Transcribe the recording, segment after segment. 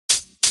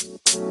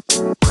What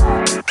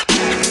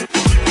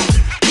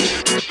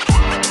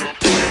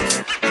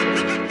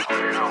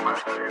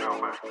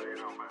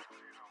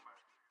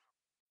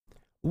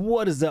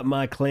is up,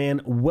 my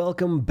clan?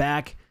 Welcome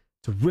back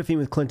to Riffing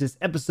with Clintus,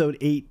 episode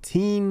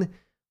 18,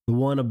 the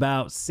one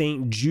about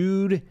St.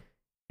 Jude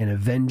and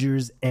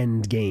Avengers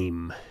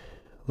Endgame.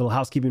 Little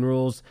housekeeping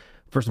rules.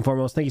 First and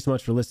foremost, thank you so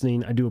much for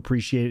listening. I do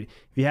appreciate it.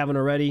 If you haven't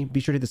already, be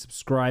sure to hit the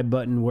subscribe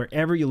button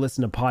wherever you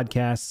listen to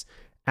podcasts: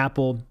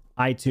 Apple,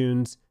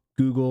 iTunes,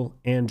 Google,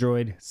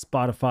 Android,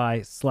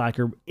 Spotify,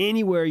 Slacker,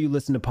 anywhere you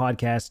listen to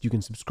podcasts. You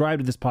can subscribe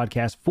to this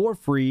podcast for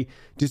free.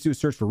 Just do a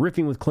search for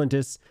Riffing with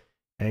Clintus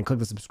and click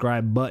the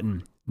subscribe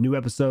button. New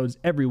episodes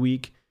every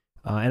week.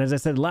 And as I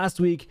said last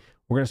week,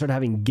 we're going to start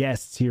having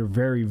guests here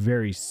very,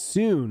 very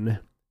soon.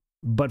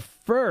 But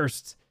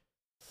first,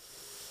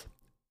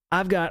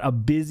 I've got a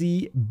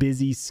busy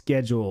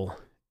schedule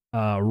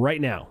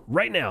right now,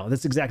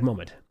 this exact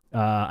moment.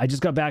 I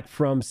just got back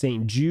from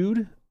St.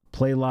 Jude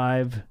Play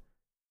Live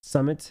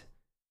Summit.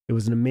 It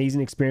was an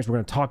amazing experience. We're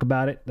going to talk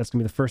about it. That's going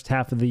to be the first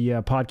half of the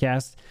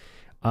podcast.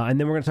 And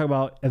then we're going to talk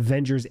about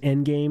Avengers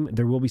Endgame.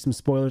 There will be some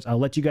spoilers. I'll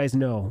let you guys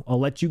know.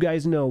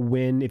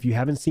 When, if you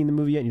haven't seen the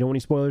movie yet and you don't want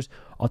any spoilers,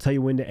 I'll tell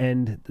you when to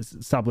end.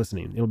 Stop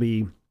listening. It'll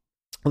be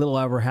a little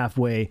over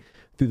halfway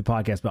through the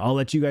podcast, but I'll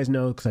let you guys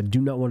know because I do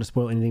not want to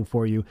spoil anything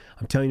for you.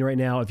 I'm telling you right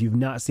now, if you've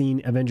not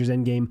seen Avengers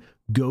Endgame,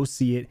 go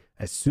see it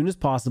as soon as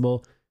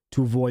possible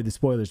to avoid the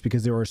spoilers,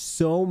 because there are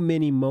so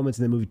many moments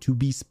in the movie to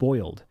be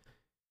spoiled.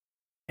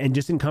 And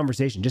just in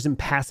conversation, just in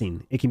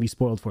passing, it can be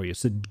spoiled for you.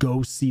 So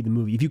go see the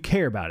movie if you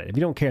care about it. If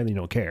you don't care, then you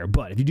don't care.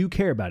 But if you do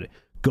care about it,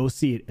 go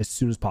see it as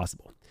soon as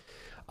possible.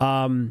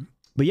 But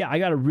yeah, I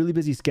got a really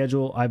busy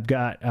schedule. I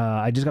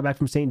just got back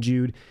from St.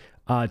 Jude.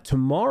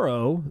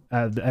 Tomorrow,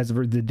 as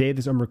of the day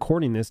I'm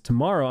recording this,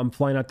 tomorrow I'm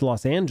flying out to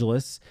Los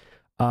Angeles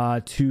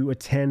to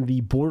attend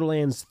the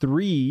Borderlands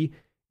 3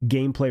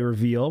 gameplay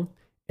reveal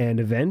and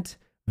event.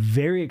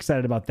 Very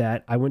excited about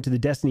that. I went to the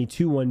Destiny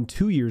 2 one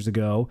 2 years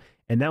ago,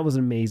 and that was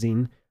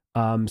amazing.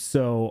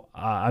 So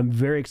I'm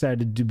very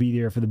excited to be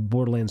there for the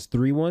Borderlands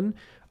 3 one.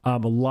 A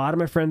lot of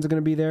my friends are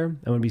going to be there. I'm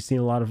going to be seeing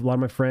a lot of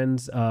my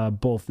friends,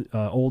 both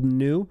old and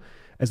new,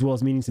 as well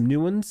as meeting some new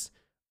ones.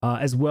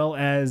 As well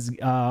as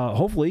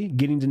hopefully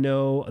getting to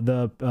know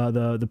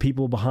the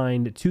people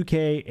behind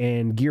 2K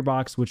and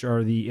Gearbox, which are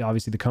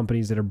obviously the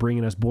companies that are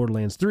bringing us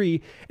Borderlands 3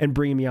 and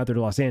bringing me out there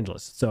to Los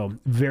Angeles. So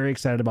very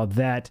excited about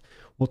that.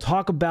 We'll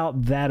talk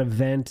about that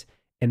event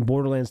and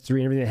Borderlands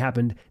 3 and everything that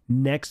happened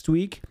next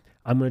week.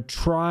 I'm gonna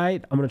try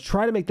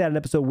to make that an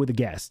episode with a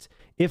guest.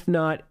 If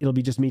not, it'll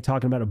be just me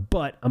talking about it,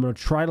 but I'm going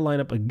to try to line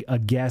up a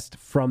guest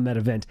from that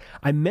event.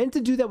 I meant to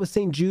do that with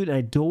St. Jude, and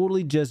I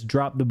totally just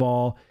dropped the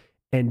ball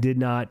and did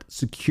not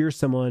secure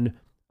someone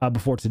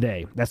before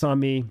today. That's on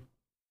me.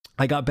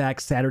 I got back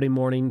Saturday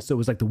morning, so it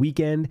was like the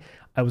weekend.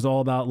 I was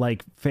all about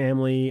like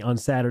family on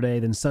Saturday.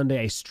 Then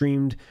Sunday, I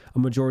streamed a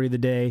majority of the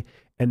day,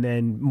 and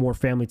then more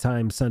family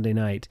time Sunday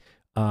night.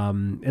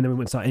 And then we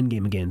went and saw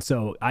Endgame again.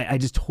 So I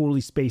just totally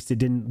spaced it,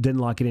 didn't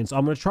lock it in. So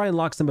I'm going to try and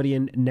lock somebody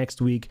in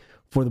next week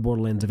for the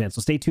Borderlands event.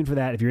 So stay tuned for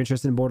that. If you're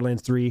interested in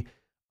Borderlands 3,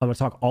 I'm going to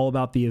talk all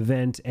about the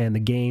event and the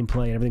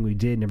gameplay and everything we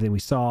did and everything we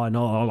saw and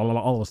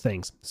all those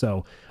things.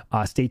 So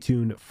stay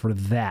tuned for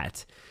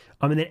that.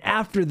 And then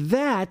after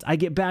that, I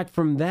get back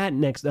from that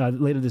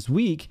later this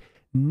week.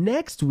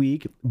 Next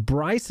week,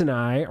 Bryce and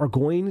I are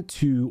going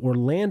to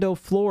Orlando,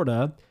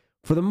 Florida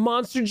for the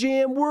Monster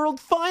Jam World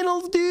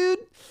Finals, dude.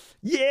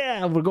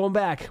 Yeah, we're going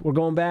back.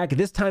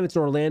 This time it's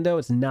in Orlando.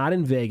 It's not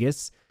in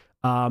Vegas.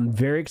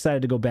 Very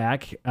excited to go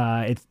back.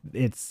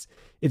 It's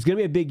going to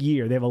be a big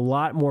year. They have a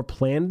lot more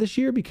planned this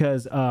year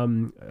because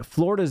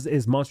Florida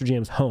is Monster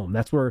Jam's home.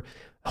 That's where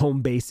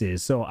home base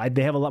is. So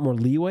they have a lot more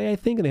leeway, I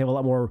think, and they have a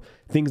lot more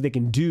things they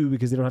can do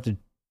because they don't have to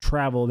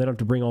travel. They don't have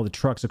to bring all the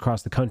trucks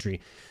across the country.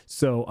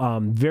 So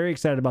very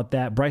excited about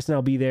that. Bryce and I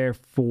will be there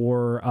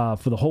for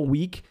the whole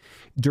week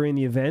during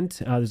the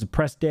event. There's a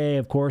press day,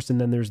 of course,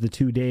 and then there's the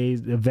 2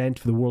 days event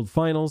for the World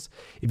Finals.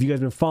 If you guys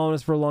have been following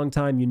us for a long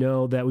time, you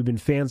know that we've been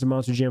fans of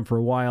Monster Jam for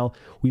a while.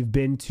 We've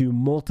been to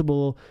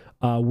multiple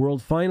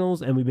World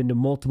Finals, and we've been to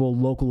multiple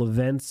local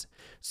events.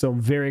 So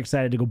I'm very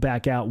excited to go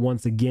back out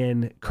once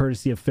again,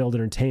 courtesy of Failed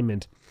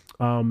Entertainment.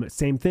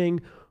 Same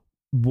thing.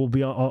 There'll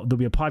be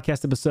a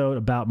podcast episode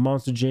about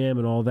Monster Jam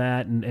and all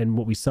that and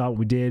what we saw, what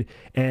we did.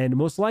 And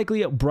most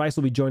likely Bryce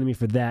will be joining me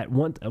for that.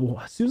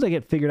 As soon as I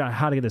get figured out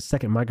how to get a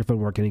second microphone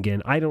working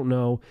again, I don't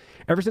know.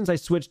 Ever since I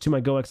switched to my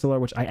Go XLR,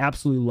 which I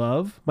absolutely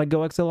love, my Go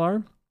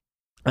XLR,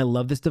 I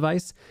love this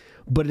device,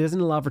 but it doesn't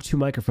allow for two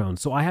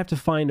microphones. So I have to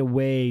find a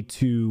way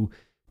to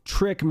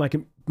trick my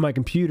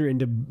computer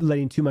into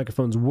letting two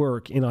microphones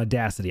work in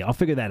Audacity. I'll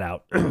figure that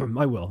out.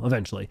 I will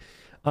eventually.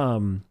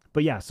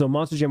 But yeah, so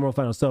Monster Jam World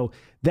Finals. So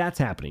that's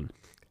happening.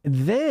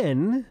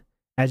 Then,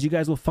 as you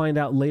guys will find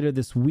out later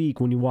this week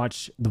when you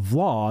watch the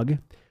vlog,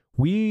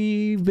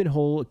 we've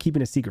been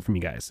keeping a secret from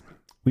you guys.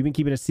 We've been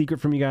keeping a secret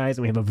from you guys,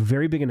 and we have a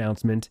very big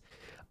announcement,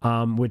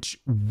 which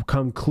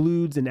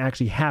concludes and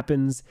actually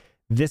happens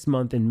this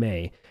month in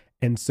May.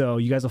 And so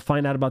you guys will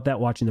find out about that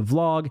watching the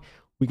vlog.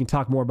 We can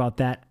talk more about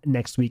that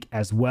next week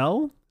as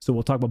well. So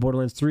we'll talk about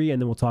Borderlands 3,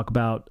 and then we'll talk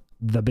about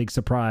the big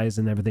surprise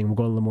and everything. We'll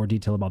go into a little more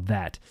detail about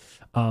that.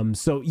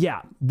 So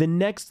yeah, the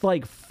next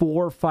like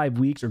 4 or 5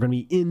 weeks are going to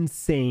be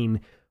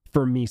insane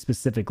for me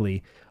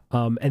specifically.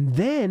 And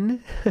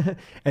then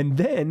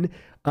the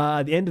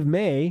end of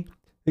May,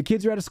 the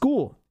kids are out of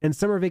school and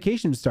summer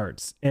vacation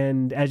starts.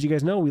 And as you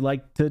guys know, we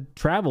like to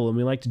travel and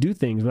we like to do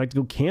things. We like to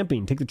go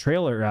camping, take the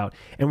trailer out.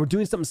 And we're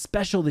doing something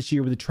special this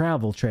year with the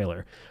travel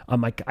trailer.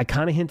 I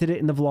kind of hinted it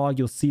in the vlog.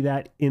 You'll see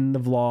that in the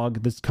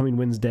vlog this coming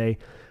Wednesday.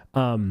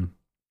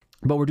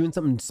 But we're doing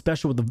something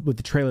special with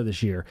the trailer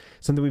this year,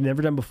 something we've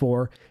never done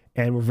before.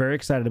 And we're very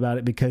excited about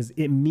it because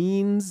it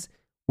means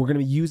we're going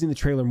to be using the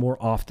trailer more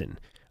often.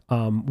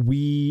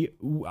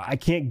 I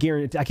can't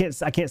guarantee, I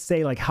can't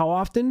say like how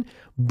often,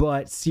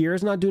 but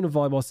Sierra's not doing a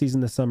volleyball season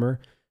this summer.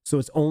 So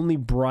it's only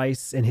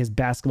Bryce and his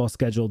basketball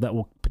schedule that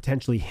will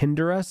potentially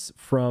hinder us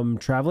from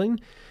traveling.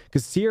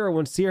 Because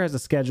when Sierra has a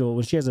schedule,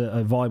 when she has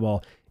a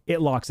volleyball,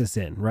 it locks us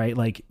in, right?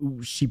 Like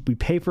we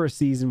pay for a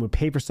season, we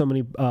pay for so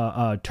many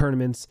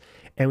tournaments,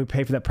 and we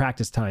pay for that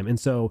practice time. And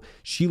so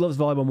she loves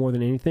volleyball more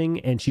than anything,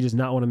 and she does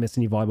not want to miss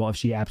any volleyball if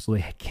she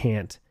absolutely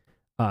can't.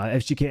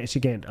 If she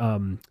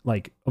can't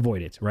like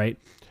avoid it, right?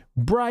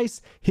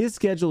 Bryce, his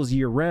schedule is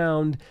year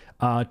round.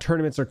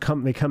 Tournaments they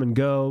come and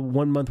go.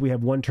 1 month we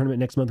have 1 tournament,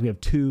 next month we have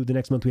 2, the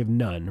next month we have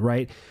none,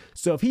 right?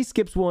 So if he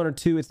skips 1 or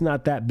 2, it's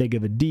not that big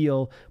of a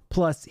deal.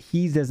 Plus,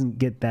 he doesn't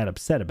get that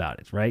upset about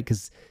it, right?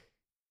 Because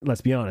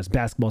let's be honest,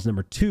 basketball's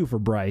number 2 for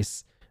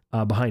Bryce,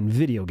 behind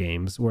video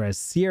games, whereas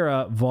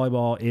Sierra,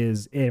 volleyball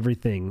is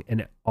everything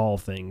and all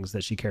things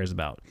that she cares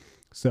about.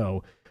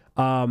 So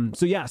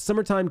yeah,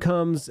 summertime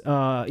comes,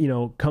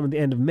 come at the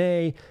end of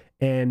May,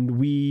 and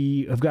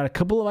we have got a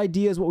couple of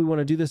ideas what we want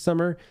to do this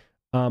summer.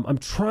 I'm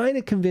trying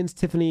to convince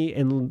Tiffany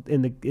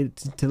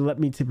to let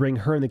me to bring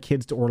her and the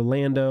kids to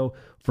Orlando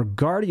for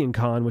Guardian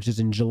Con, which is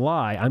in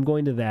July. I'm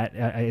going to that.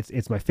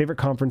 It's my favorite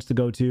conference to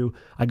go to.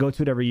 I go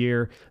to it every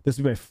year. This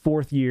will be my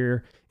 4th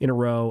year in a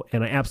row,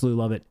 and I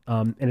absolutely love it.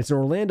 And it's in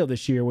Orlando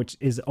this year, which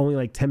is only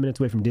like 10 minutes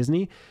away from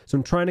Disney. So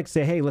I'm trying to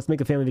say, hey, let's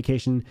make a family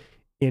vacation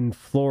in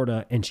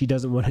Florida, and she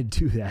doesn't want to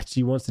do that.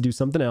 She wants to do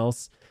something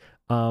else.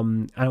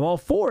 I'm all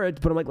for it,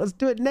 but I'm like, let's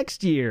do it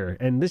next year.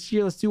 And this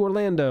year, let's do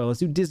Orlando. Let's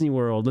do Disney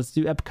World. Let's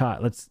do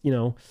Epcot.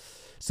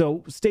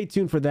 So stay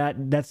tuned for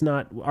that. That's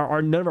not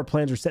none of our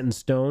plans are set in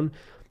stone,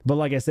 but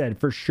like I said,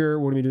 for sure,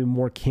 we're gonna be doing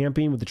more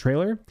camping with the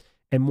trailer,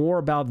 and more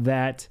about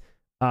that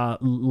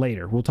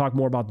later. We'll talk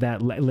more about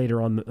that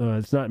later on.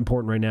 It's not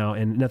important right now,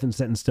 and nothing's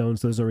set in stone,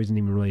 so there's no reason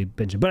to even really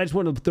mention. But I just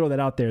wanted to throw that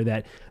out there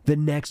that the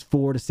next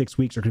 4 to 6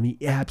 weeks are going to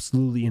be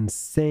absolutely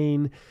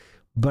insane.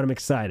 But I'm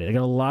excited. I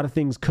got a lot of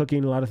things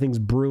cooking, a lot of things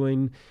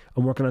brewing.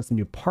 I'm working on some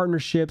new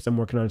partnerships. I'm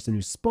working on some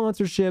new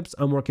sponsorships.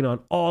 I'm working on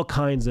all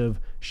kinds of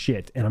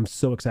shit, and I'm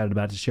so excited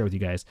about it to share with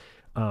you guys.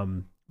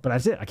 But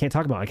that's it. I can't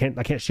talk about it.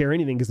 I can't share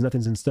anything because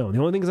nothing's in stone. The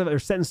only things that are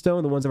set in stone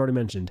are the ones I've already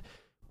mentioned: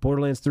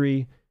 Borderlands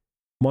 3,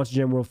 Monster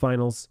Jam World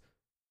Finals,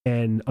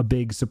 and a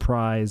big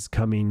surprise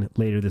coming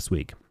later this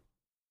week.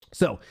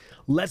 So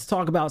let's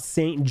talk about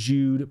St.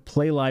 Jude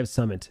Play Live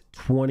Summit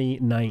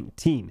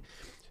 2019.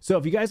 So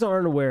if you guys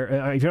aren't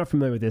aware, if you're not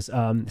familiar with this,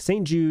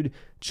 St. Jude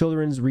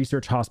Children's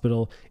Research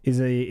Hospital is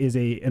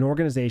an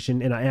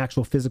organization and an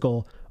actual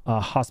physical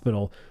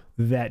hospital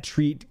that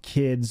treat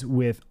kids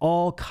with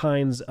all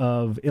kinds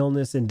of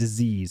illness and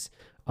disease.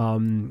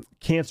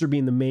 Cancer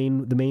being the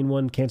main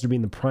one, cancer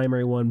being the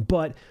primary one,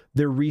 but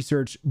their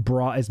research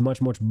is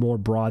much more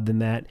broad than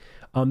that.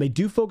 They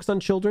do focus on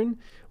children,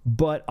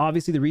 but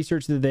obviously the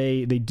research that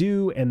they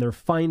do and their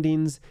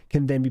findings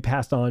can then be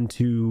passed on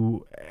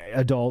to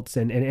adults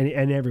and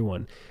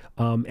everyone.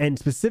 And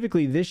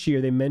specifically this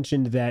year, they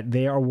mentioned that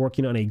they are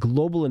working on a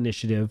global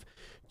initiative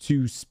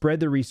to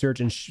spread their research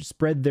and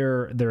spread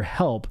their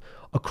help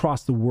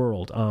across the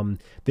world.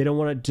 They don't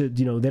want it to,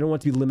 they don't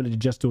want it to be limited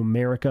just to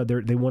America.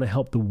 They want to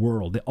help the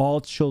world, all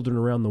children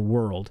around the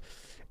world.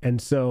 And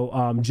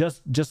so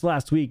just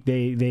last week,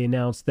 they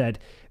announced that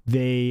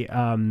they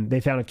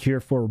found a cure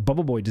for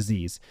bubble boy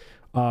disease,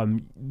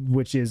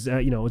 which is,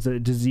 it's a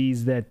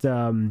disease that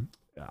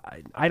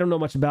I don't know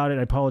much about it.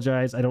 I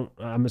apologize.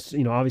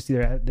 Obviously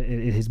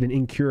it has been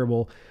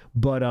incurable,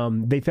 but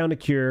they found a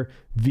cure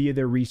via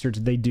their research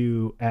they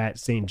do at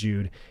St.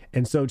 Jude.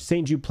 And so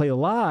St. Jude Play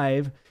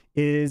Live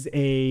is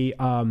a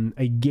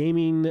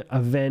gaming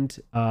event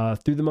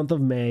through the month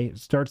of May. It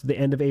starts at the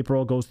end of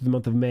April, goes through the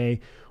month of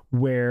May,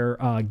 where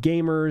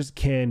gamers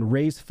can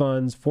raise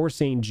funds for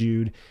St.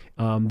 Jude.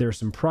 There's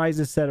some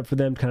prizes set up for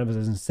them kind of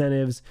as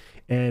incentives.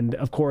 And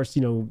of course,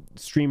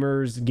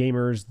 streamers,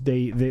 gamers,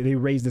 they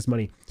raise this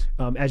money.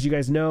 As you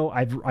guys know,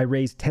 I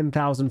raised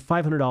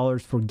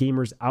 $10,500 for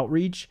Gamers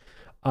Outreach,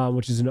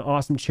 which is an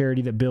awesome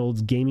charity that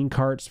builds gaming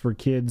carts for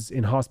kids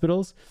in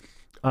hospitals.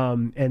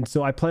 And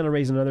so I plan on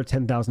raising another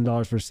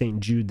 $10,000 for St.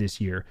 Jude this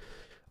year.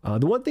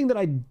 The one thing that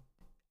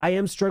I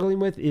am struggling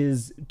with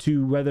is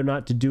whether or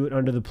not to do it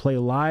under the Play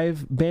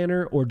Live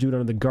banner or do it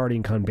under the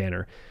Guardian Con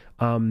banner.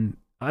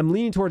 I'm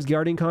leaning towards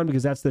GuardianCon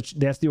because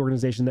that's the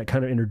organization that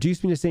kind of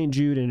introduced me to St.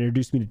 Jude and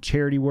introduced me to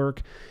charity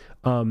work.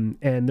 And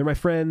they're my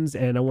friends,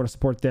 and I want to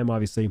support them,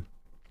 obviously.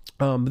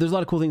 But there's a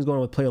lot of cool things going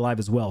on with Play Alive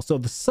as well. So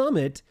the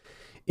summit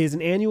is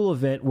an annual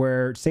event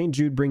where St.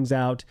 Jude brings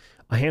out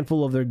a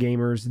handful of their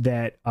gamers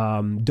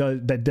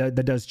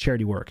that does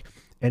charity work.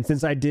 And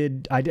since I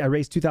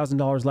raised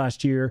 $2,000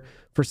 last year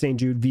for St.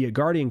 Jude via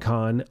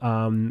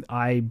GuardianCon,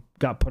 I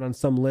got put on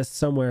some list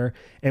somewhere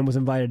and was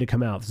invited to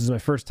come out. This is my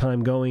first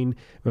time going,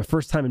 my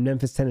first time in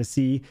Memphis,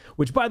 Tennessee,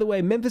 which, by the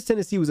way, Memphis,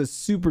 Tennessee was a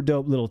super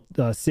dope little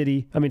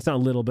city. I mean, it's not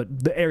little,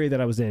 but the area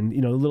that I was in,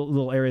 the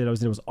little area that I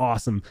was in was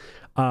awesome.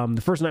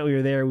 The first night we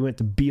were there, we went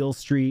to Beale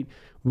Street,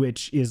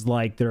 which is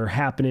like their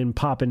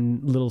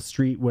popping little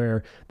street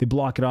where they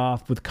block it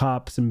off with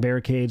cops and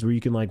barricades where you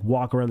can like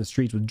walk around the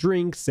streets with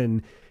drinks,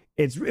 and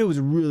it was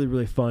a really,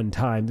 really fun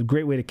time. A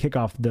great way to kick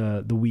off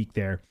the week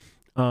there.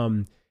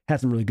 Had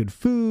some really good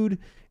food,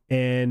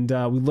 and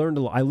I learned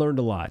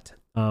a lot.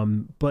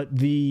 But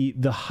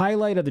the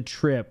highlight of the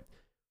trip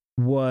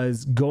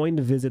was going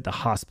to visit the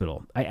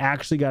hospital. I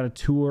actually got a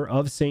tour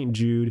of St.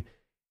 Jude,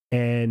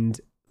 and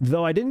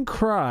though I didn't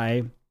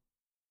cry,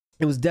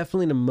 it was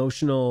definitely an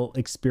emotional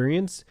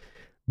experience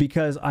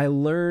because I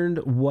learned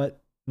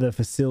what the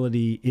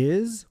facility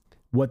is,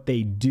 what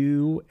they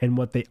do, and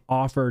what they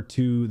offer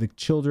to the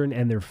children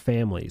and their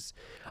families.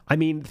 I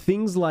mean,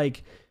 things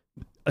like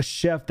a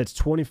chef that's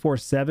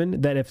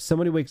 24/7, that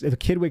if a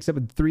kid wakes up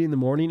at 3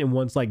 a.m. and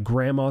wants like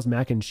grandma's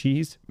mac and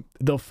cheese,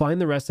 they'll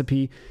find the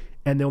recipe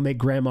and they'll make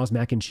grandma's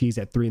mac and cheese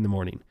at 3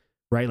 a.m,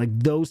 right? Like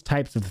those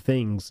types of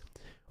things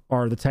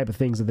are the type of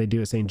things that they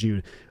do at St.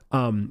 Jude.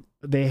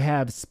 They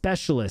have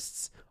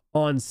specialists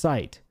on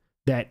site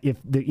that if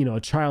a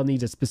child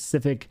needs a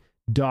specific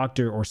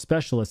doctor or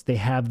specialist, they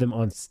have them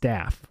on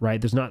staff, right?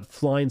 There's not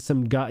flying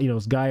some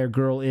guy or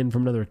girl in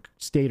from another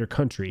state or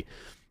country.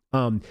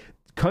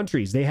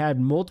 Countries, they had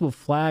multiple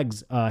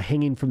flags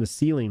hanging from the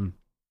ceiling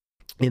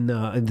in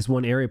this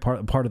one area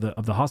part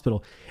of the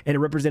hospital, and it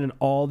represented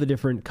all the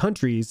different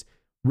countries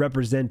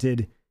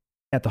represented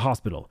at the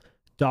hospital.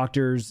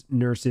 Doctors,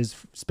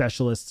 nurses,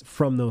 specialists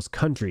from those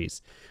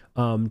countries,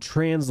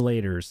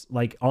 translators,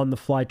 like on the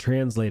fly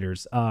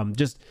translators,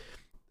 just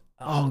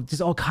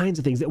all kinds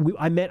of things.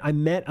 I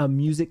met a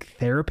music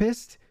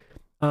therapist,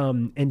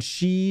 and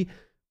she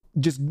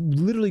just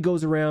literally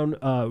goes around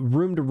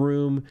room to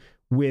room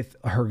with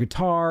her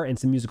guitar and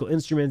some musical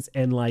instruments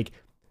and like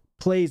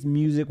plays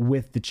music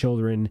with the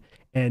children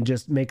and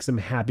just makes them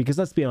happy. Because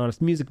let's be honest,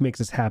 music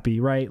makes us happy,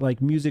 right?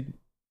 Like music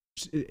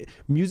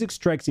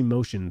strikes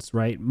emotions,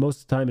 right?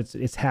 Most of the time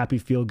it's happy,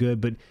 feel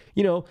good, but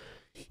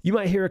you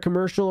might hear a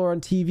commercial or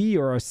on TV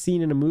or a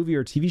scene in a movie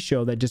or a TV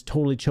show that just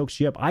totally chokes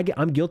you up.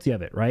 I'm guilty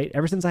of it, right?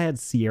 Ever since I had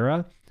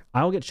Sierra,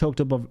 I'll get choked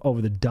up over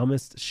the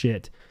dumbest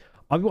shit.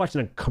 I'll be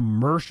watching a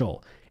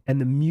commercial and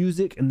the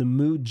music and the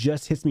mood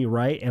just hits me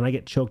right, and I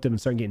get choked up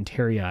and start getting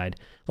teary-eyed.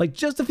 Like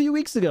just a few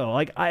weeks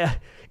ago,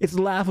 it's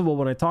laughable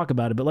when I talk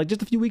about it, but like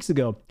just a few weeks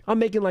ago, I'm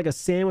making like a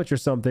sandwich or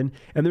something,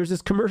 and there's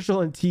this commercial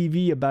on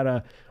TV about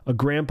a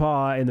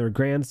grandpa and their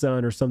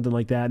grandson or something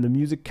like that, and the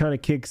music kind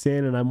of kicks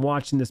in, and I'm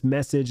watching this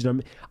message,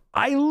 and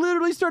I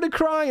literally started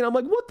crying. I'm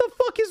like, what the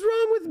fuck is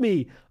wrong with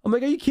me? I'm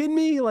like, are you kidding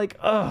me? Like, it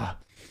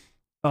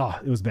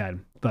was bad.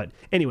 But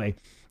anyway,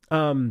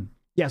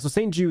 yeah, so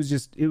St. Jude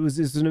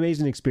was an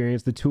amazing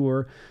experience, the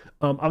tour.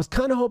 I was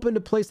kind of hoping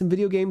to play some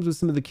video games with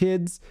some of the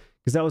kids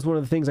because that was one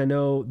of the things I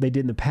know they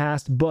did in the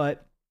past,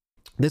 but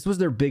this was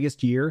their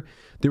biggest year.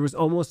 There was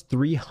almost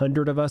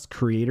 300 of us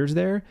creators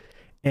there,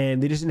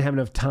 and they just didn't have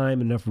enough time,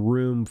 enough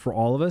room for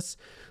all of us.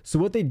 So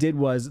what they did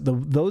was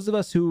those of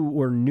us who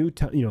were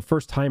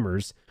first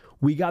timers,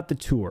 we got the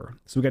tour.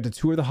 So we got to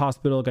tour the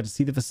hospital, got to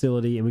see the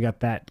facility, and we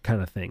got that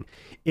kind of thing.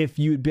 If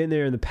you had been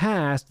there in the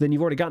past, then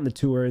you've already gotten the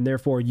tour, and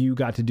therefore you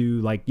got to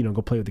do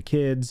go play with the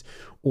kids,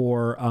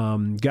 or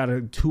got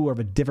a tour of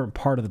a different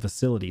part of the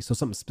facility. So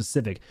something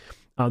specific.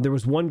 There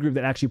was one group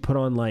that actually put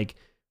on like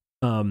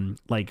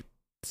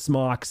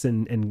smocks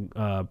and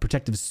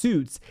protective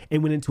suits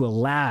and went into a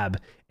lab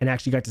and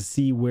actually got to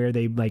see where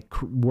they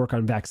work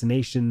on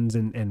vaccinations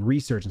and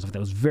research and stuff. That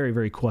was very,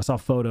 very cool. I saw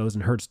photos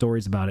and heard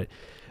stories about it.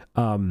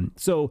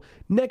 So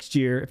next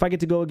year, if I get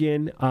to go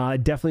again, I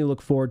definitely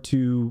look forward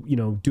to,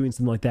 doing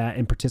something like that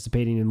and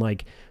participating in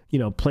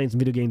playing some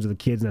video games with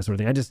the kids and that sort of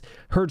thing. I just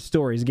heard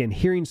stories, again,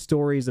 hearing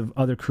stories of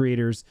other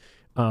creators,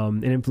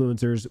 and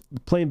influencers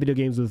playing video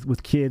games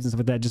with kids and stuff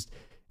like that. Just,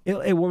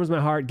 it warms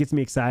my heart, gets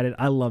me excited.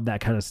 I love that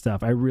kind of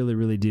stuff. I really,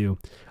 really do.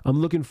 I'm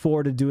looking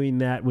forward to doing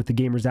that with the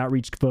Gamers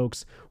Outreach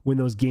folks when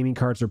those gaming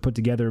carts are put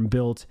together and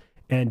built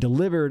and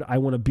delivered. I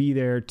want to be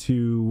there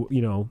to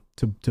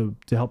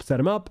help set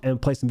them up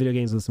and play some video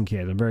games with some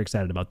kids. I'm very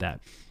excited about that.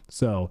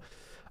 So,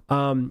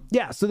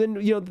 so then,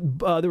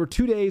 there were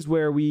 2 days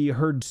where we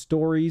heard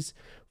stories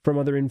from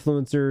other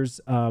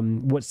influencers,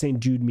 what St.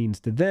 Jude means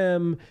to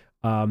them,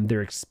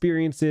 their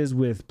experiences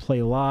with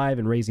Play Live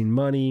and raising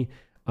money.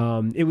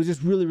 It was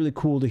just really, really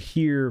cool to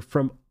hear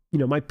from,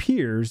 my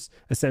peers,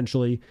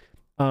 essentially,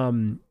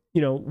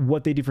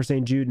 what they do for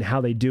St. Jude and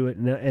how they do it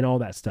and all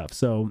that stuff.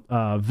 So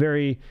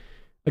very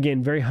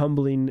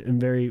humbling and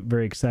very,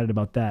 very excited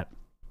about that.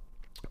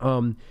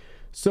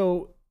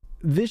 So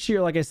this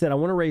year, like I said, I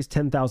want to raise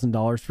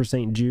 $10,000 for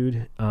St.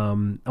 Jude. I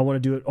want to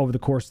do it over the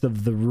course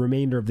of the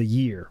remainder of the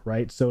year,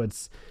 right? So I'm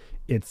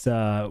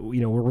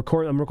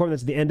recording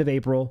this at the end of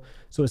April.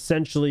 So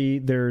essentially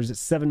there's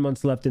 7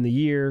 months left in the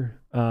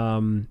year.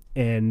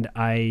 And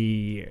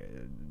I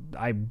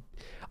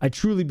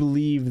truly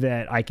believe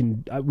that I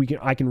can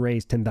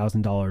raise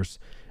 $10,000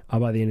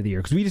 by the end of the year,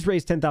 because we just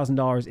raised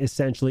 $10,000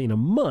 essentially in a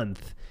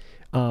month.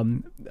 I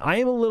am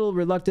a little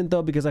reluctant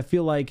though, because I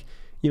feel like,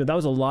 that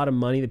was a lot of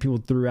money that people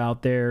threw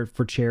out there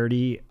for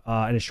charity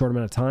in a short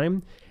amount of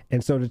time.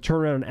 And so to turn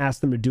around and ask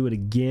them to do it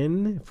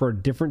again for a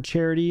different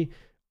charity,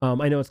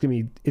 I know it's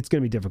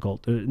gonna be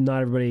difficult.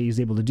 Not everybody is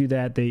able to do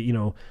that.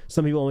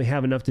 Some people only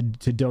have enough to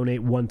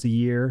donate once a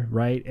year,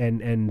 right?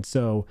 And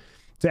so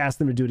to ask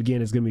them to do it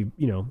again is gonna be,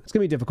 it's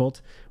gonna be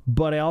difficult.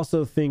 But I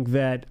also think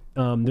that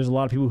there's a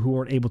lot of people who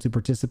weren't able to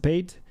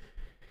participate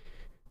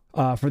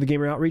for the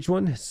Gamer Outreach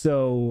one.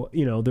 So,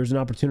 there's an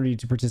opportunity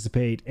to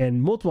participate,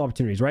 and multiple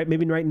opportunities, right?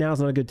 Maybe right now is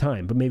not a good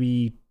time, but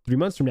maybe 3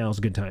 months from now is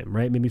a good time,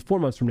 right? Maybe 4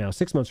 months from now,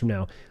 6 months from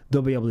now,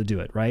 they'll be able to do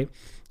it, right?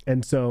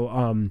 And so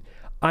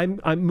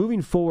I'm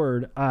moving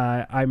forward.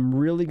 I'm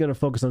really going to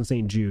focus on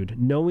St. Jude,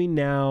 knowing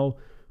now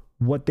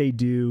what they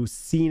do,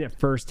 seeing it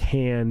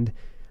firsthand,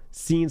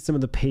 seeing some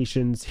of the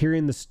patients,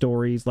 hearing the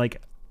stories.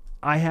 Like,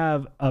 I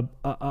have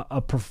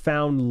a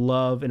profound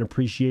love and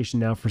appreciation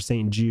now for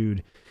St.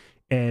 Jude.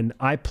 And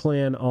I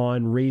plan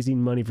on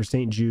raising money for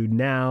St. Jude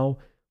now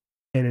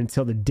and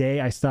until the day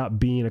I stop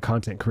being a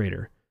content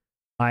creator.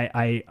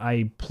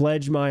 I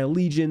pledge my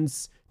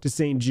allegiance to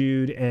St.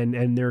 Jude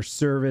and their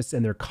service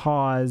and their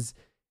cause.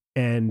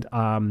 And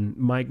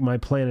my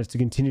plan is to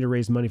continue to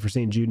raise money for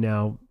St. Jude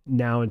now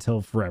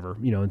until forever.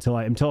 Until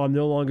I'm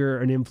no longer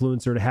an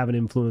influencer, to have an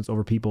influence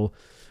over people.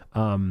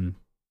 That's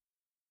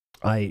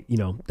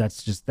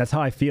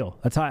how I feel.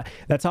 That's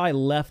how I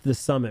left the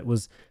summit,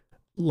 was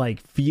like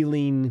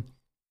feeling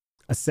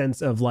a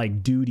sense of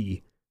like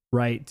duty,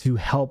 right, to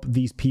help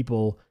these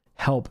people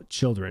help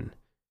children.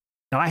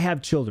 Now, I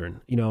have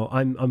children.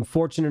 I'm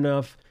fortunate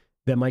enough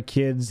that my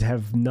kids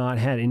have not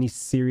had any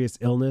serious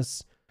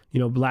illness.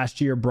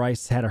 Last year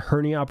Bryce had a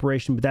hernia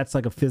operation, but that's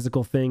like a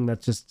physical thing.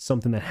 That's just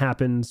something that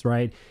happens,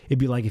 right? It'd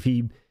be like if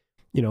he,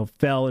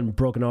 fell and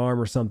broke an arm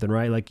or something,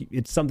 right? Like,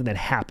 it's something that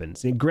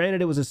happens. And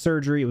granted, it was a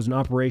surgery, it was an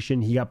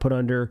operation he got put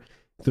under.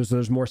 So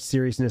there's more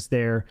seriousness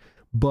there.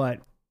 But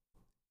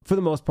for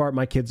the most part,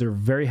 my kids are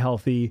very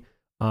healthy.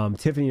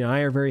 Tiffany and I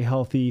are very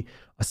healthy.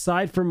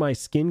 Aside from my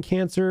skin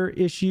cancer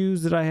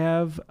issues that I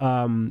have,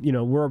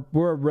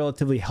 we're a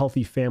relatively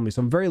healthy family.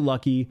 So I'm very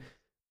lucky.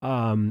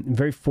 I'm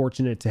very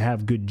fortunate to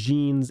have good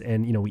genes,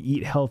 and, we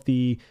eat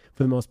healthy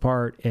for the most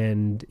part,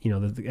 and,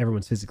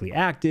 everyone's physically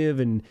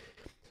active. And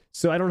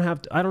so I don't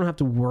have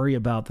to worry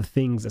about the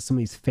things that some of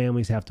these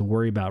families have to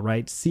worry about,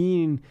 right?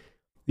 Seeing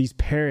these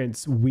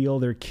parents wheel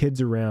their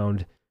kids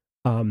around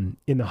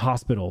in the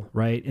hospital,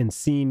 right? And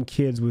seeing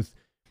kids with,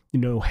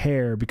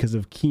 hair because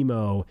of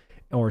chemo,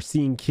 or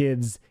seeing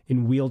kids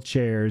in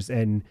wheelchairs,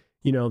 and,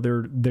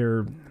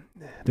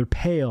 they're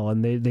pale,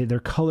 and their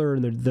color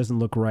doesn't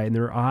look right, and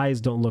their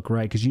eyes don't look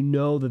right, because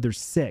that they're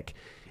sick,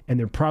 and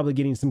they're probably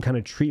getting some kind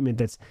of treatment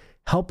that's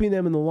helping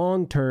them in the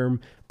long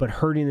term, but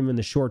hurting them in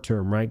the short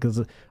term, right? Because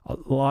a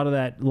lot of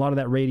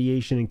that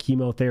radiation and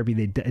chemotherapy,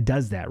 it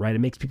does that, right? It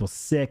makes people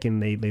sick,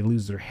 and they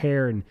lose their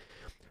hair. And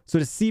so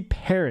to see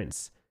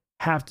parents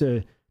have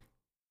to,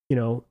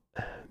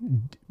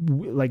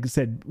 like I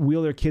said,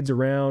 wheel their kids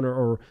around,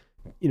 or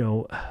I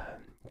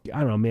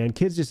don't know, man,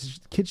 kids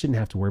shouldn't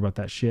have to worry about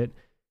that shit.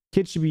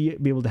 Kids should be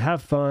able to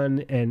have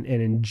fun and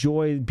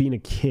enjoy being a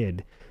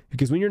kid,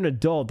 because when you're an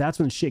adult, that's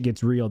when shit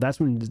gets real. That's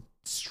when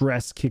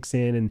stress kicks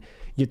in, and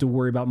you have to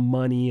worry about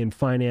money and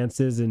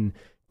finances, and,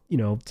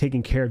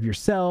 taking care of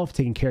yourself,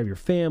 taking care of your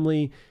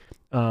family,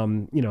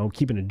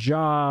 keeping a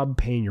job,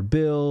 paying your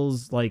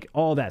bills, like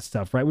all that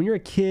stuff, right? When you're a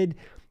kid,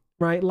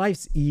 right,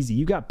 life's easy.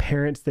 You got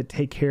parents that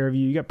take care of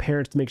you. You got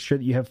parents to make sure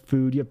that you have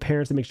food. You have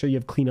parents to make sure you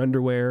have clean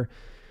underwear.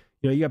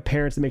 You got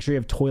parents to make sure you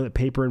have toilet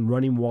paper and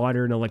running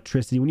water and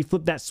electricity. When you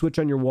flip that switch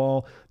on your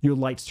wall, your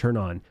lights turn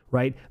on,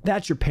 right?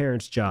 That's your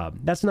parents' job.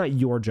 That's not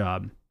your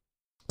job.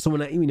 So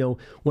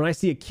when I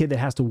see a kid that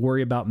has to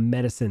worry about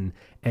medicine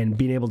and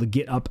being able to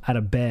get up out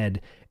of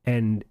bed,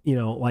 and,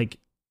 like,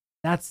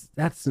 that's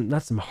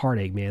some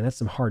heartache, man. That's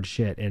some hard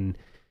shit. And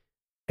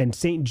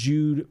St.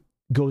 Jude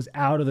goes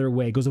out of their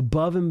way, goes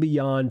above and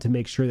beyond to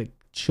make sure that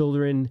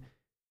children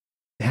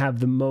have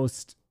the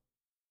most,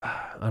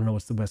 I don't know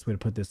what's the best way to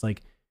put this,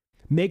 like,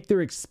 make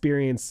their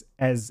experience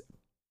as,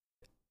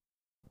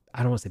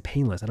 I don't want to say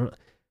painless. I don't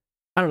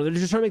know. They're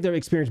just trying to make their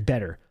experience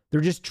better. They're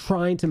just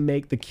trying to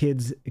make the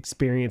kids'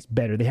 experience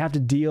better. They have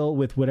to deal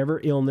with whatever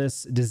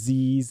illness,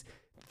 disease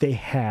they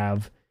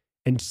have.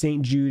 And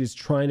St. Jude is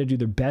trying to do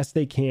the best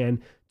they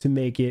can to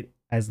make it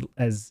as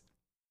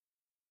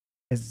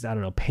I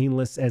don't know,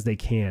 painless as they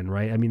can,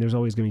 right? I mean, there's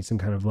always going to be some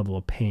kind of level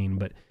of pain,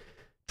 but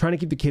trying to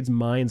keep the kids'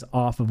 minds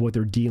off of what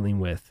they're dealing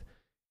with.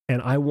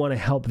 And I want to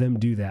help them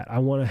do that. I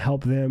want to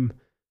help them.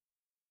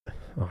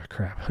 Oh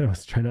crap. I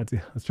was trying to do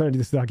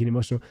this without getting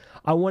emotional.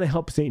 I want to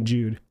help St.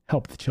 Jude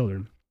help the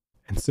children.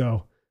 And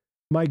so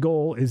my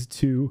goal is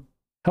to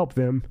help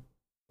them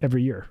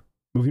every year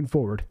moving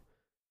forward.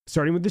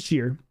 Starting with this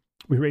year,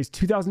 we raised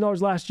 $2,000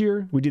 last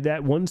year. We did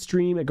that one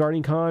stream at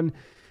Guardian Con.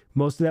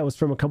 Most of that was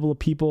from a couple of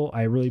people.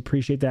 I really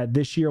appreciate that.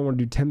 This year, I want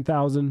to do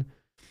 10,000.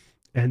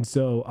 And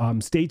so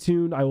stay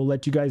tuned. I will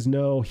let you guys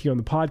know here on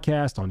the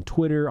podcast, on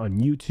Twitter, on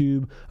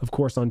YouTube, of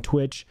course, on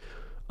Twitch.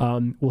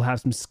 We'll have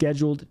some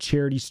scheduled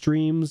charity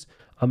streams.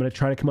 I'm going to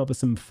try to come up with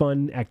some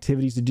fun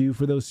activities to do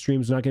for those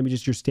streams. It's not going to be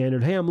just your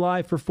standard, hey, I'm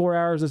live for 4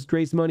 hours, let's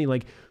raise money.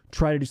 Like,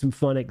 try to do some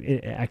fun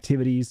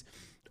activities,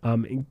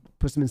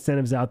 put some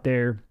incentives out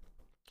there,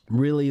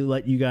 really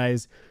let you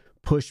guys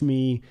push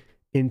me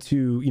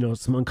into, you know,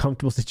 some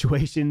uncomfortable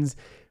situations,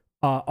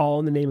 all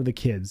in the name of the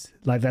kids.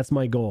 Like, that's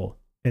my goal.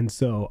 And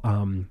so,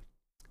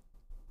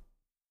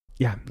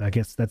 yeah, I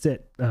guess that's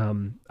it.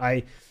 I'm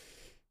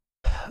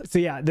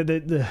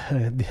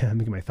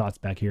making my thoughts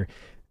back here.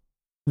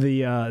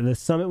 The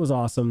summit was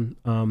awesome.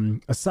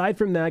 Aside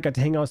from that, I got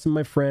to hang out with some of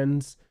my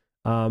friends,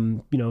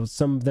 you know,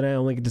 some that I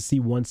only get to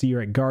see once a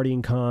year at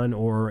Guardian Con,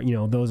 or, you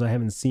know, those I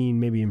haven't seen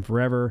maybe in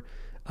forever.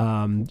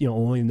 You know,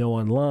 only know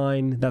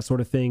online, that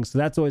sort of thing. So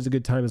that's always a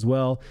good time as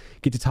well.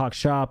 Get to talk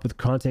shop with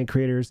content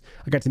creators.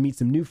 I got to meet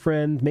some new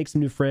friends, make some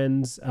new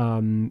friends,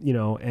 you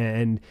know,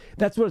 and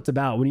that's what it's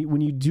about.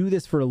 When you do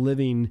this for a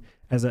living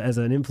as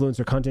an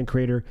influencer content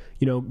creator,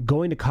 you know,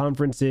 going to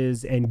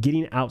conferences and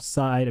getting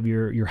outside of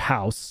your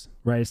house,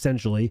 right,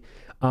 essentially,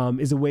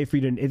 is a way for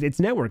you to, it's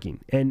networking.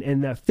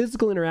 And that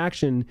physical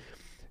interaction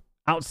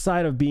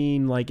outside of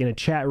being like in a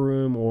chat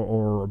room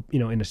or you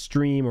know, in a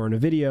stream or in a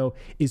video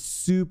is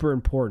super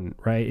important,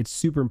 right? It's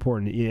super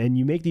important. And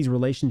you make these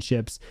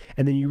relationships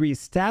and then you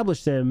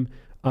reestablish them,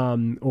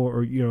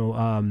 or you know,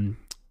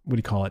 what do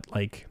you call it?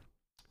 Like,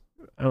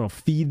 I don't know,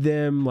 feed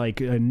them,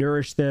 like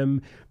nourish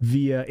them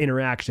via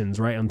interactions,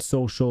 right? On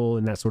social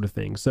and that sort of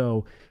thing.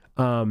 So,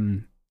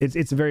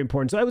 it's very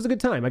important. So it was a good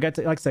time. I got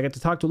to, like I said, I got to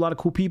talk to a lot of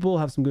cool people,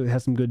 have some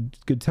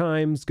good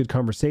times, good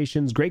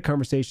conversations, great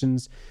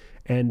conversations.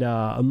 And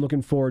I'm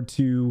looking forward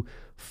to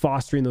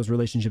fostering those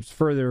relationships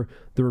further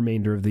the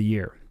remainder of the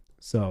year.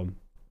 So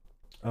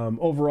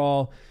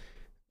overall,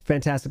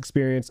 fantastic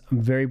experience.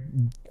 I'm very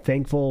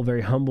thankful,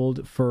 very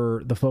humbled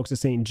for the folks at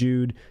St.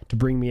 Jude to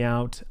bring me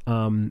out.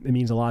 It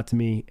means a lot to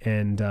me.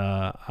 And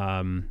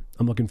I'm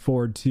looking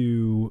forward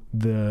to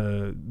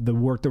the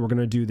work that we're going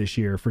to do this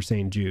year for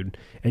St. Jude.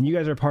 And you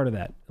guys are a part of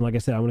that. And like I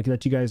said, I want to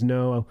let you guys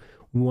know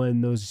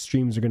when those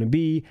streams are going to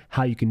be,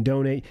 how you can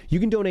donate. You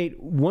can donate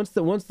once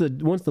the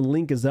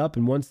link is up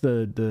and once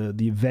the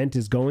event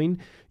is going,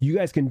 you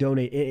guys can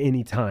donate at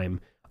any time.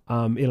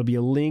 It'll be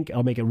a link.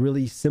 I'll make it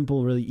really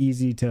simple, really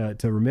easy to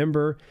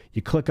remember.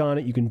 You click on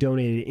it, you can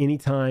donate at any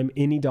time,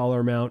 any dollar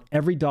amount.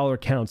 Every dollar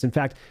counts. In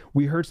fact,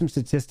 we heard some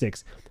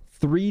statistics.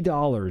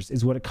 $3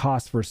 is what it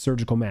costs for a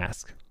surgical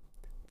mask.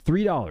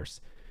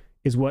 $3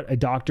 is what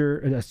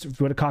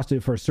what it costs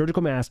for a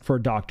surgical mask for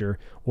a doctor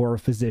or a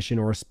physician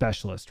or a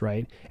specialist,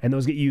 right? And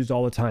those get used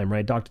all the time,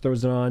 right? Doctor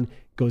throws it on,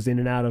 goes in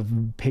and out of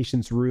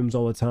patients' rooms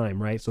all the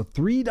time, right? So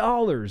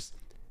 $3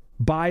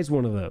 buys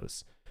one of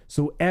those.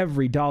 So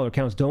every dollar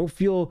counts. Don't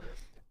feel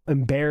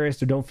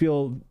embarrassed or don't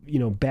feel, you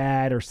know,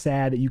 bad or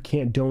sad that you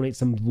can't donate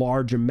some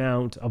large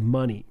amount of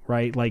money,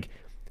 right? Like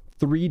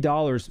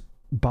 $3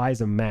 buys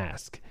a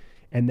mask.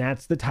 And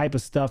that's the type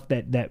of stuff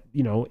that,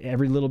 you know,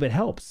 every little bit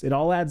helps. It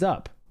all adds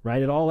up,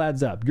 right? It all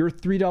adds up. Your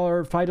 $3,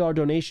 $5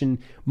 donation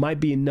might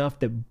be enough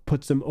that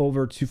puts them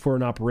over for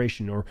an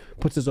operation or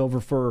puts us over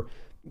for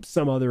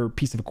some other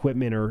piece of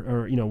equipment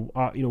or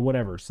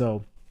whatever.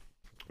 So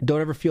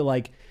don't ever feel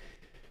like,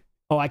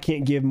 oh, I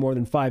can't give more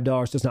than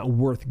 $5, so it's not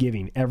worth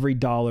giving. Every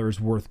dollar is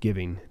worth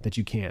giving that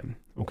you can,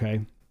 okay?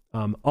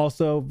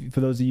 Also,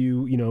 for those of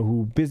you, you know,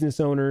 who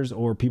business owners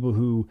or people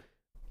who,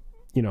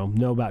 you know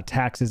about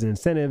taxes and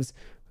incentives,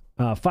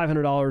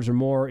 $500 or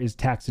more is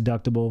tax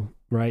deductible,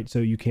 right? So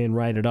you can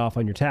write it off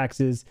on your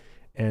taxes.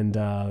 And,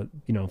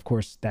 you know, of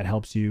course, that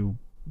helps you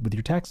with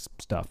your tax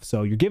stuff.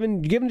 So you're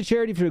giving to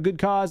charity for a good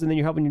cause, and then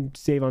you're helping you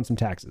save on some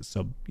taxes.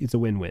 So it's a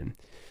win-win.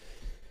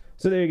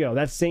 So there you go.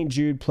 That's St.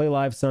 Jude Play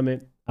Live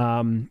Summit.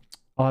 I'll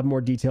have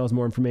more details,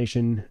 more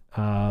information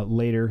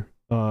later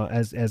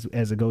as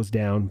it goes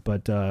down.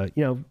 But,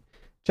 you know,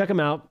 check them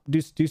out.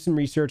 Do some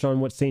research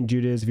on what St.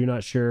 Jude is. If you're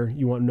not sure,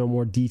 you want to know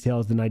more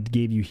details than I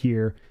gave you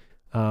here.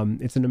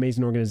 It's an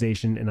amazing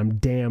organization, and I'm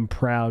damn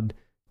proud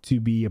to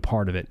be a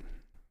part of it.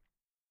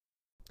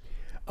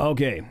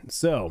 Okay,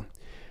 so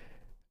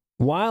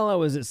while I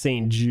was at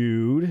St.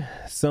 Jude,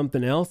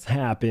 something else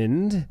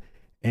happened,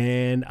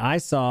 and I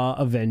saw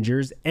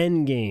Avengers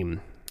Endgame.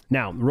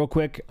 Now, real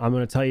quick, I'm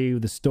going to tell you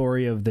the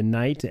story of the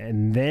night,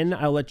 and then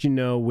I'll let you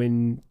know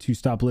when to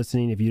stop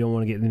listening if you don't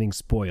want to get anything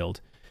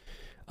spoiled.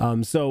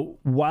 So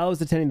while I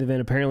was attending the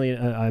event, apparently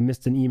I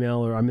missed an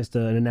email or I missed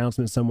an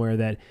announcement somewhere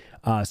that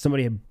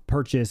somebody had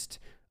purchased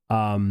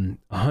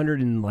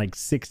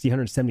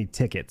 170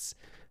 tickets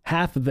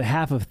half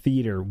of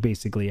theater,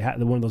 basically,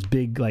 one of those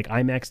big like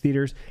IMAX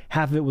theaters,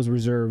 half of it was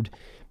reserved,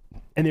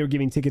 and they were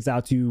giving tickets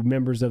out to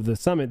members of the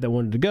summit that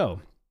wanted to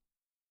go.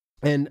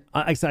 And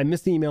I said, I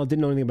missed the email,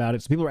 didn't know anything about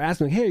it. So people were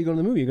asking, like, hey, are you going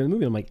to the movie? Are you going to the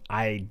movie? I'm like,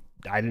 I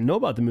didn't know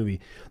about the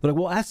movie. They're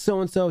like, well, ask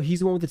so-and-so.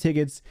 He's the one with the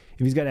tickets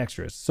if he's got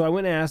extras. So I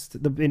went and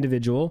asked the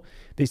individual.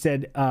 They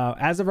said,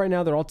 as of right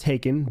now, they're all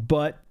taken,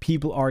 but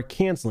people are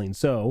canceling.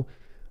 So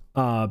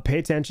pay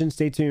attention,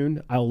 stay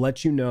tuned. I'll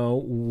let you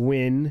know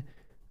when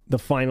the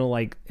final,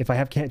 like, if I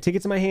have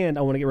tickets in my hand,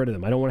 I want to get rid of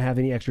them. I don't want to have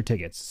any extra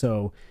tickets.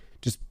 So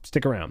just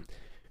stick around.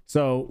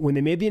 So when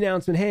they made the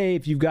announcement, hey,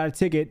 if you've got a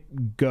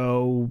ticket,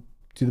 go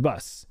to the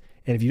bus.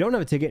 And if you don't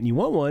have a ticket and you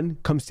want one,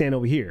 come stand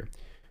over here.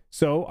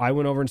 So I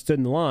went over and stood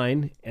in the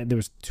line, and there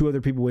was 2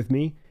 other people with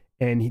me,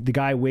 and the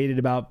guy waited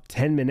about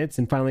 10 minutes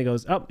and finally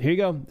goes, oh, here you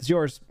go. It's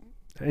yours.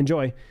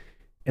 Enjoy.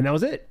 And that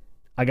was it.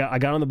 I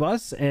got on the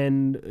bus,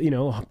 and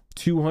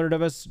 200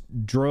 of us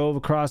drove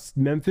across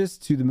Memphis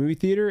to the movie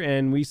theater,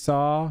 and we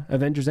saw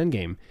Avengers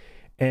Endgame.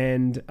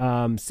 And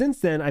since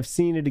then, I've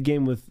seen it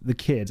again with the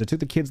kids. I took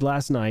the kids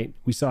last night.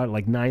 We saw it at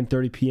like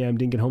 9:30 p.m.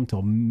 Didn't get home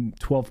till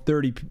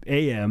 12:30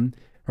 a.m.,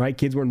 right?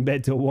 Kids were in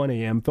bed till 1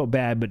 a.m. Felt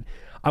bad, but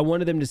I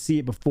wanted them to see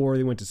it before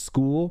they went to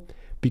school,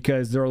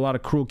 because there are a lot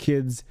of cruel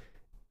kids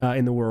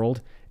in the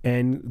world,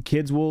 and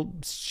kids will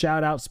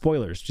shout out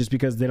spoilers just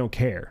because they don't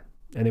care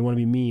and they want to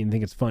be mean and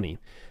think it's funny.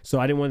 So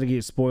I didn't want to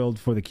get spoiled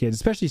for the kids,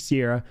 especially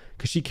Sierra,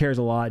 because she cares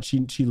a lot.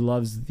 She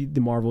loves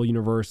the Marvel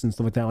universe and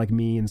stuff like that, like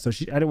me. And so I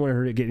didn't want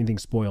her to get anything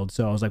spoiled.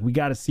 So I was like, we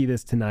got to see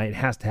this tonight. It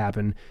has to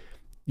happen.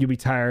 You'll be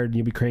tired,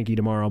 you'll be cranky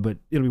tomorrow, but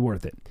it'll be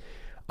worth it.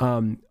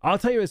 I'll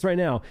tell you this right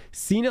now.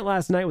 Seeing it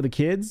last night with the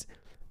kids,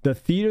 the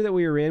theater that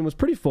we were in was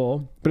pretty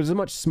full, but it was a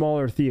much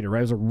smaller theater, right?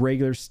 It was a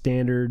regular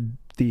standard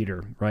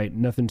theater, right?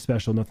 Nothing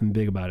special, nothing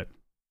big about it.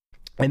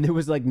 And there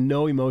was like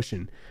no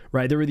emotion,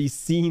 right? There were these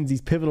scenes,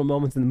 these pivotal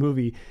moments in the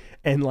movie,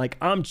 and like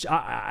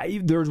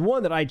there's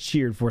one that I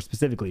cheered for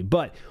specifically.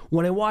 But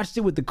when I watched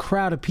it with the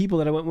crowd of people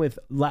that I went with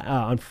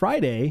on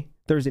Thursday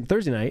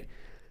night,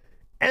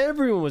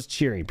 everyone was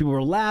cheering. People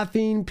were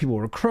laughing, people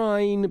were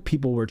crying,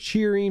 people were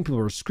cheering, people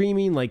were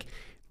screaming, like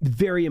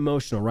very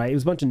emotional, right? It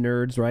was a bunch of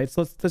nerds, right?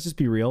 So let's just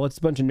be real. It's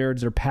a bunch of nerds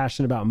that are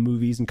passionate about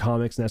movies and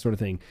comics and that sort of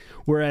thing.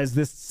 Whereas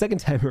this second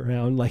time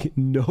around, like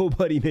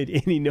nobody made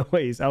any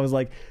noise. I was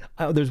like,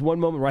 there's one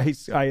moment where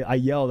I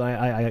yelled,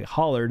 I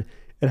hollered,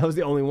 and I was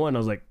the only one. I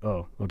was like,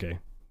 oh, okay.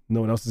 No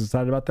one else is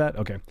excited about that?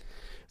 Okay.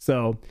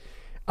 So,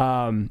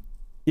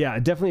 yeah,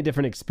 definitely a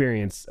different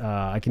experience.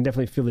 I can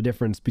definitely feel the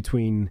difference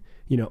between,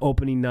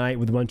 opening night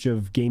with a bunch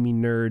of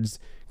gaming nerds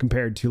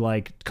compared to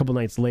like a couple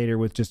nights later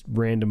with just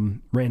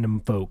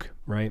random folk,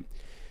 right?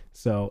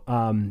 So,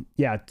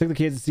 yeah, took the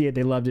kids to see it.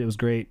 They loved it. It was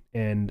great.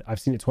 And I've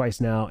seen it twice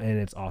now, and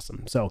it's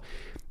awesome. So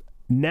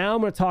now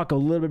I'm going to talk a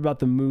little bit about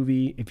the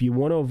movie. If you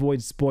want to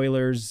avoid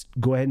spoilers,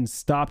 go ahead and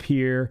stop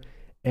here.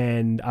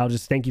 And I'll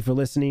just thank you for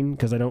listening,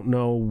 because I don't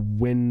know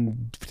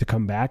when to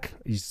come back.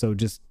 So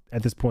just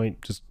at this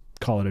point, just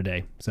call it a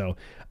day. So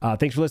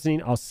thanks for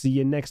listening. I'll see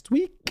you next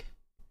week.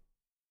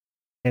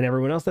 And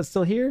everyone else that's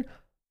still here,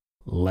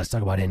 let's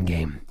talk about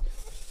Endgame.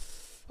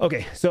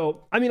 Okay,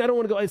 so I don't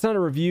want to go, it's not a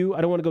review,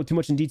 I don't want to go too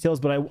much in details,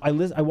 but I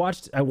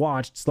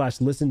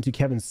watched/listened to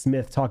Kevin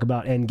Smith talk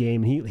about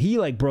Endgame. He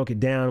like broke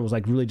it down and was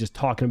like really just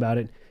talking about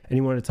it, and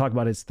he wanted to talk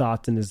about his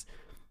thoughts and his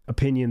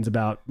opinions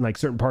about like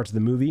certain parts of the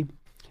movie.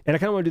 And I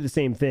kind of want to do the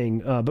same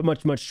thing, but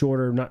much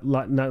shorter, not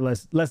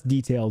less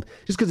detailed,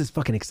 just because it's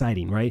fucking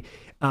exciting, right?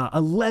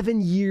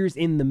 11 years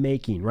in the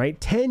making,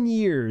 right? 10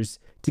 years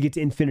to get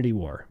to Infinity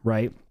War,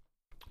 right?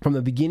 From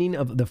the beginning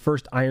of the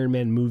first Iron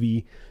Man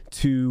movie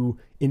to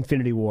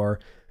Infinity War,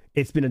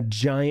 it's been a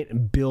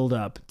giant build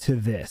up to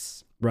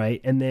this, right?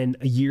 And then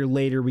a year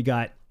later, we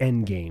got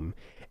Endgame.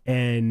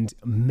 And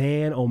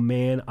man, oh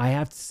man, I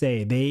have to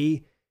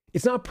say,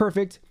 it's not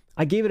perfect.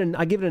 I gave it a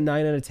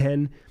 9 out of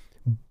 10.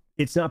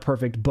 It's not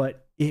perfect,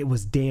 but it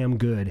was damn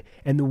good.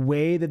 And the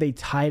way that they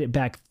tied it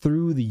back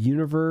through the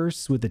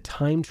universe with the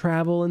time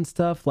travel and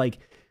stuff, like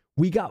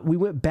we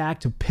went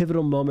back to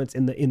pivotal moments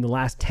in the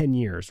last 10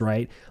 years,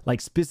 right?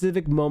 Like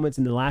specific moments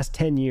in the last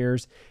 10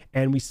 years,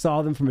 and we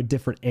saw them from a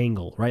different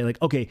angle, right?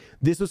 Like, okay,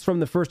 this was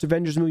from the first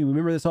Avengers movie. We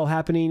remember this all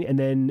happening, and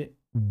then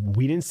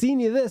we didn't see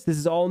any of this. This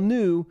is all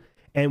new.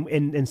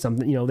 And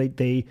something,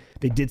 they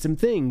did some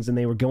things, and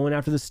they were going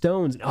after the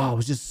stones. Oh, it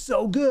was just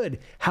so good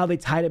how they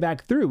tied it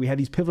back through. We had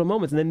these pivotal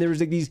moments, and then there was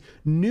like these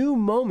new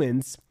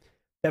moments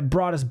that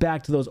brought us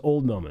back to those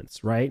old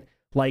moments, right?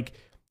 Like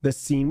the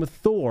scene with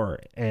Thor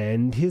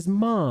and his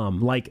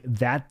mom, like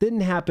that didn't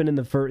happen in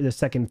the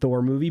second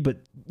Thor movie, but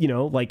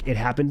like it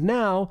happened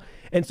now.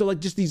 And so like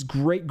just these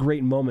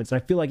great moments.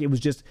 And I feel like it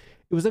was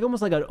like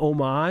almost like an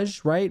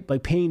homage, right?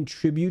 Like paying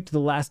tribute to the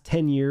last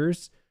 10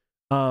 years.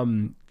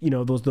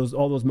 Those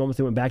all those moments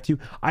they went back to.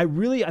 I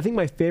think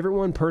my favorite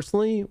one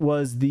personally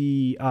was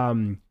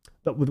when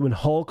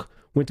Hulk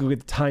went to go get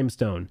the Time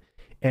Stone,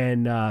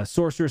 and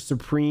Sorcerer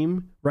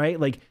Supreme, right?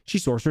 Like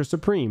she's Sorcerer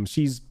Supreme.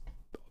 She's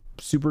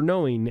super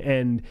knowing,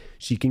 and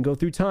she can go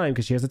through time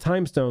because she has a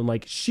time stone.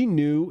 Like, she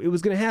knew it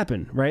was going to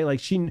happen, right? Like,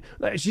 she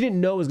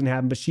didn't know it was going to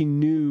happen, but she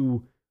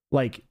knew,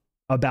 like,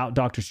 about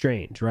Doctor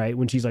Strange, right?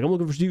 When she's like, I'm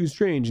looking for Stephen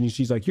Strange, and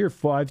she's like, you're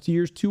 5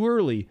 years too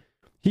early.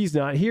 He's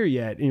not here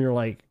yet. And you're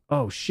like,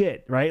 oh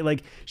shit, right?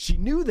 Like, she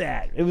knew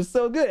that. It was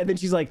so good. And then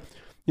she's like,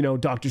 you know,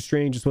 Doctor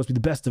Strange is supposed to be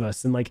the best of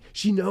us. And like,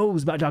 she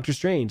knows about Doctor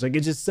Strange. Like,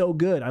 it's just so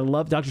good. I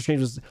love Doctor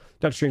Strange.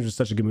 Doctor Strange was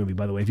such a good movie,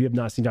 by the way. If you have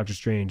not seen Doctor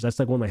Strange, that's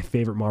like one of my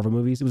favorite Marvel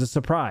movies. It was a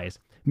surprise.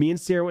 Me and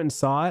Sarah went and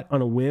saw it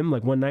on a whim,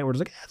 like one night. We're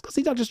just like, let's go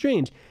see Doctor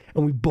Strange.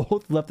 And we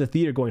both left the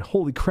theater going,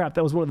 holy crap,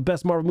 that was one of the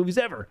best Marvel movies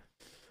ever.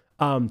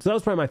 So that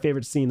was probably my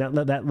favorite scene, that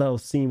little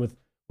scene with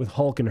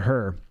Hulk and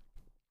her,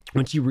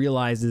 when she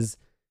realizes,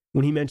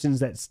 when he mentions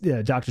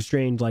that Doctor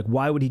Strange, like,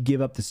 why would he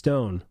give up the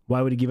stone?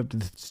 Why would he give up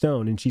the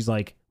stone? And she's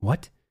like,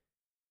 what?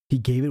 He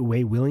gave it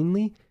away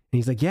willingly? And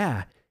he's like,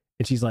 yeah.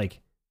 And she's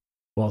like,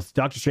 well,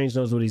 Doctor Strange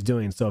knows what he's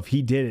doing. So if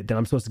he did it, then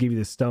I'm supposed to give you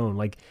this stone.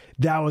 Like,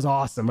 that was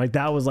awesome. Like,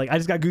 that was like, I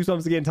just got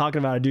goosebumps again talking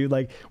about it, dude.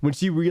 Like, when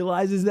she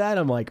realizes that,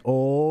 I'm like,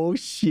 oh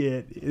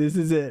shit, this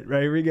is it.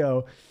 Right, here we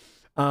go.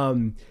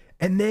 And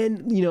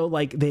then, you know,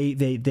 like they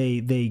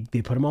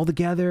put them all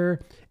together,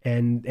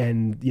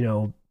 and you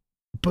know,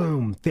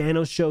 boom,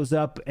 Thanos shows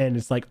up, and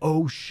it's like,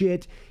 oh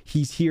shit,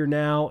 he's here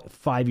now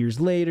 5 years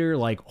later,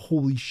 like,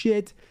 holy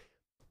shit.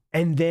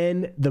 And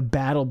then the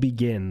battle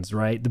begins,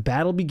 right? The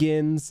battle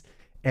begins,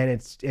 and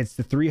it's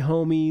the three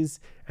homies,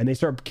 and they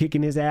start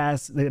kicking his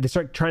ass. They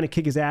start trying to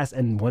kick his ass,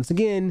 and once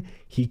again,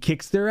 he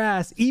kicks their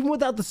ass, even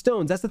without the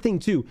stones. That's the thing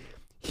too.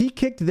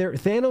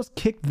 Thanos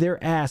kicked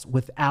their ass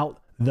without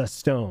the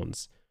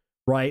stones,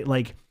 right?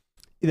 Like,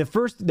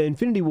 the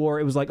Infinity War,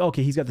 it was like,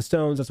 okay, he's got the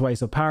stones, that's why he's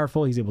so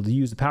powerful, he's able to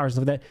use the power and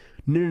stuff like that.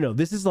 No.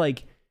 This is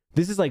like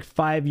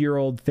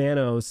 5-year-old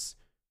Thanos,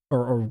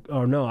 or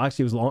no,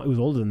 actually it was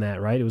older than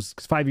that, right? It was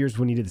 5 years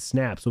when he did the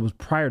snap, so it was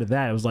prior to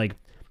that. It was like,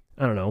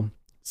 I don't know,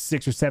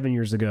 6 or 7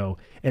 years ago.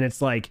 And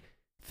it's like,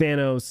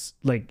 Thanos,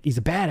 like, he's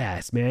a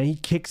badass, man. He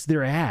kicks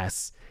their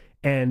ass,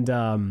 and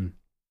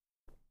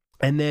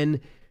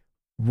then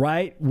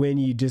right when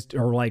you just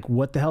are like,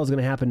 what the hell is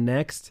going to happen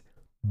next?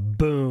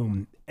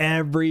 Boom,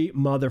 every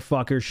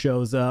motherfucker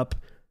shows up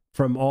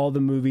from all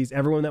the movies.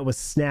 Everyone that was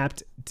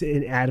snapped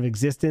out of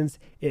existence,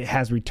 it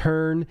has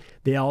returned.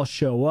 They all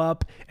show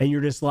up, and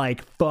you're just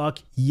like, fuck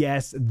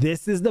yes,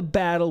 this is the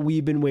battle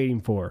we've been waiting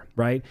for,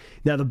 right?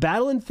 Now, the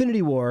battle in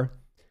Infinity War,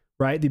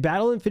 right? The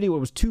battle in Infinity War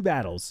was 2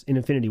 battles in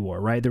Infinity War,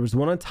 right? There was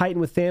one on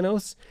Titan with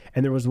Thanos,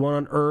 and there was one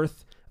on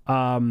Earth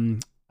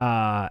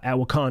at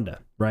Wakanda,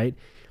 right?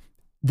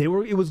 It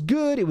was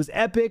good, it was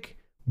epic,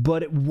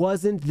 but it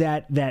wasn't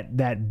that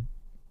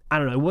I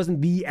don't know, it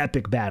wasn't the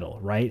epic battle,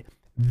 right?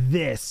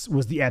 This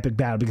was the epic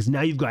battle, because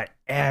now you've got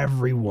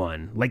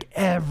everyone, like,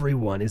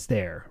 everyone is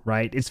there,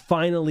 right? It's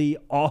finally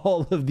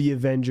all of the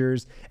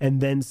Avengers and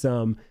then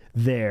some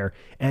there,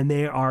 and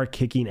they are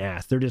kicking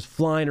ass. They're just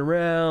flying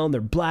around,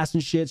 they're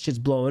blasting shit's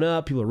blowing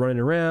up, people are running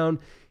around.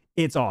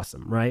 It's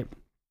awesome, right?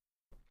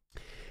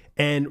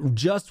 And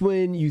just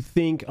when you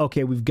think,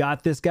 okay, we've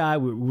got this guy,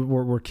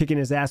 we're kicking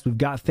his ass, we've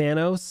got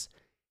Thanos,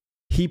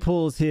 he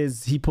pulls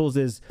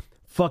his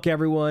fuck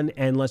everyone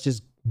and let's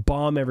just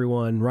bomb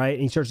everyone, right?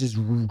 And he starts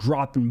just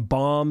dropping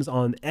bombs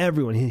on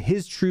everyone,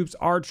 his troops,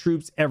 our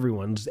troops,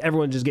 everyone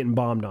just getting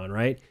bombed on,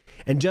 right?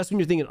 And just when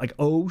you're thinking, like,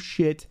 oh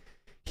shit,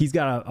 he's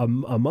got a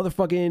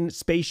motherfucking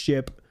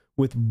spaceship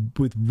with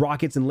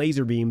rockets and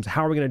laser beams,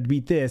 how are we gonna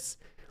beat this?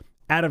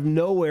 Out of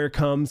nowhere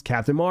comes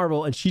Captain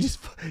Marvel, and she just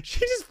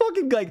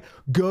fucking, like,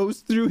 goes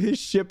through his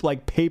ship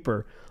like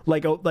paper,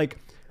 like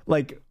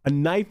a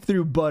knife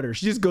through butter.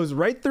 She just goes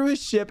right through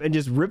his ship and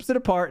just rips it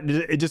apart, and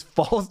it just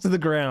falls to the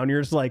ground.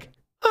 You're just like,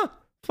 huh,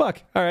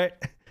 fuck, all right.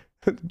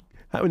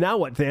 Now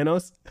what,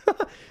 Thanos?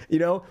 You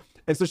know?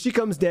 And so she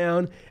comes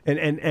down,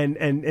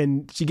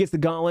 and she gets the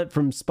gauntlet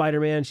from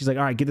Spider-Man. She's like,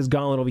 all right, get this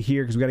gauntlet over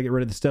here, because we got to get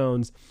rid of the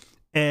stones.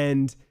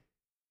 And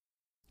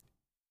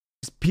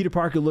Peter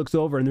Parker looks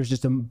over, and there's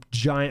just a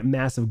giant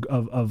mass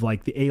of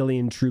like the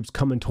alien troops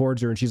coming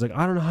towards her, and she's like,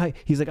 I don't know how.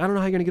 He's like, I don't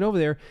know how you're gonna get over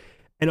there.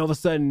 And all of a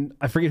sudden,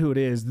 I forget who it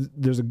is,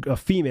 there's a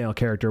female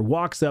character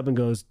walks up and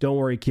goes, don't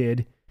worry,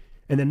 kid.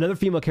 And then another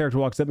female character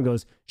walks up and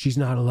goes, she's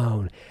not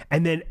alone.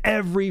 And then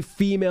every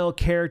female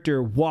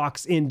character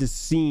walks into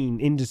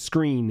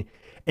screen,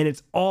 and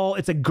it's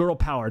like girl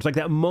power. It's like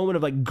that moment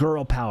of, like,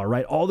 girl power,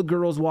 right? All the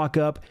girls walk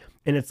up,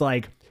 and it's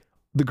like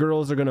the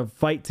girls are gonna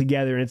fight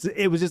together, and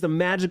it was just a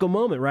magical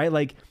moment, right?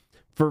 Like,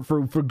 for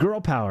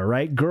girl power,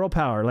 right? Girl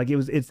power. Like,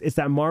 it's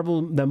that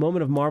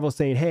moment of Marvel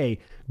saying, hey,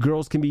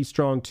 girls can be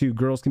strong too,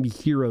 girls can be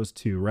heroes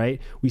too, right?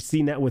 We've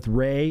seen that with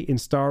Rey in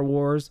Star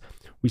Wars,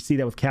 we see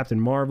that with Captain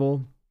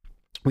Marvel,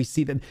 we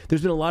see that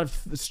there's been a lot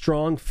of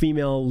strong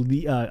female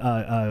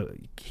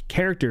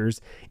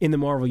characters in the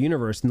Marvel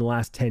universe in the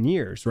last 10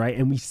 years, right?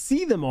 And we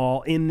see them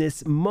all in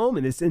this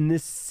moment, in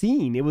this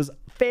scene. It was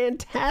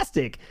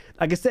fantastic.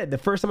 Like I said, the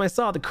first time I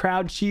saw it, the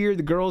crowd cheered,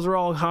 the girls were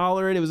all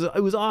hollering. It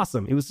was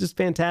awesome. It was just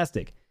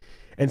fantastic.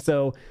 And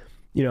so,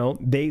 you know,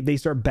 they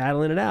start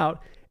battling it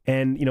out,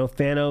 and, you know,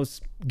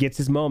 Thanos gets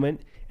his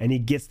moment, and he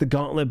gets the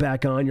gauntlet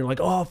back on. You're like,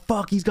 oh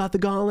fuck, he's got the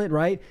gauntlet,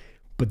 right?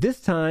 But this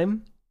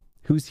time,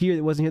 who's here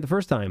that wasn't here the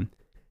first time?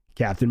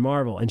 Captain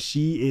Marvel. And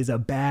she is a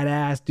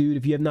badass, dude.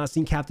 If you have not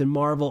seen Captain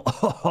Marvel,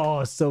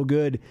 oh, so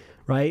good,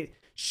 right?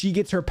 She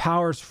gets her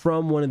powers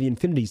from one of the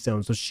Infinity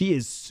Stones. So she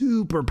is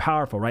super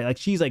powerful, right? Like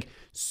she's like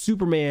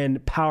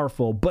Superman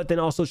powerful, but then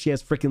also she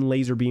has freaking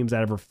laser beams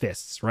out of her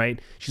fists, right?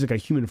 She's like a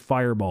human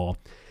fireball.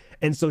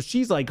 And so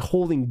she's like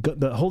holding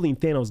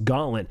Thanos'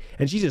 gauntlet,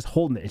 and she's just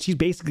holding it. And she's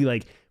basically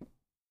like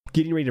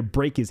getting ready to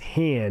break his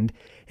hand,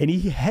 and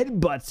he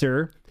headbutts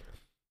her,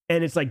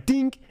 and it's like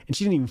dink, and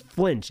she didn't even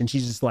flinch, and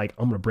she's just like,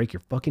 I'm gonna break your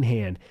fucking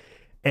hand.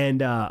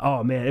 And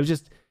oh man, it was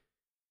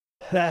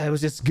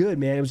just good,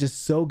 man. It was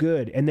just so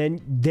good. And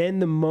then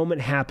the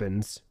moment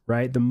happens,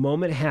 right? The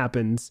moment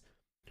happens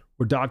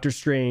where Doctor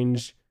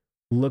Strange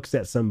looks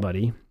at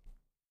somebody,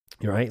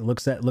 right?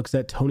 Looks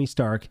at Tony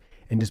Stark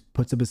and just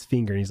puts up his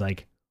finger, and he's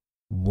like,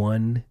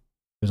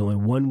 there's only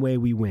one way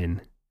we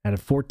win. Out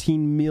of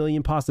 14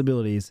 million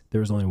possibilities,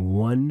 there's only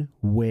one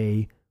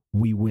way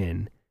we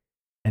win.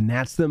 And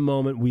that's the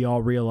moment we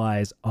all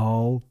realize,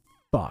 oh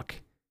fuck,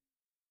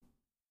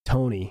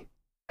 Tony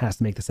has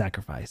to make the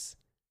sacrifice.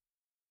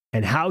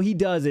 And how he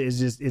does it is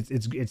just,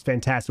 it's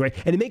fantastic, right?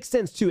 And it makes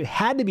sense too. It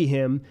had to be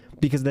him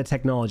because of the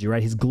technology,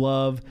 right? His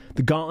glove,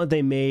 the gauntlet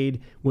they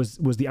made was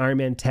the Iron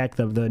Man tech,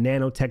 the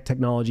nanotech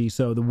technology.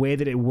 So the way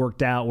that it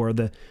worked out, where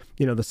the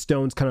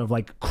stones kind of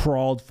like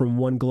crawled from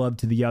one glove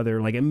to the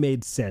other, like it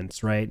made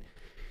sense, right?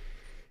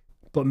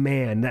 But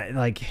man, that,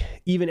 like,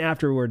 even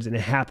afterwards, and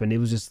it happened, it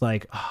was just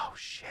like, oh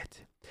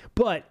shit.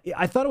 But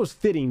I thought it was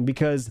fitting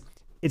because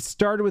it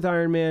started with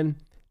Iron Man,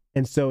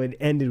 and so it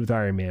ended with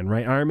Iron Man,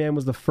 right? Iron Man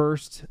was the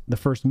first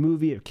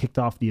movie. It kicked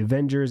off the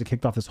Avengers. It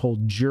kicked off this whole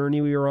journey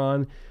we were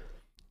on.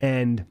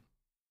 And,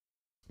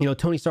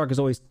 Tony Stark has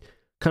always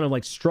kind of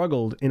like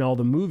struggled in all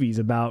the movies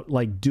about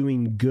like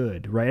doing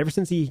good, right? Ever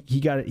since he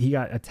got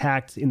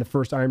attacked in the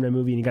first Iron Man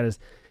movie, and he got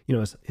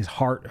his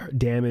heart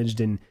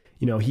damaged, and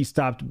he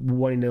stopped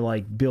wanting to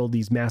like build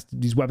these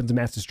weapons of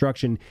mass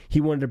destruction.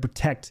 He wanted to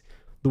protect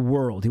the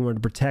world. He wanted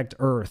to protect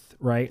Earth,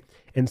 right?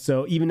 And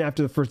so even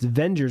after the first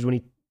Avengers, when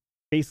he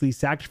basically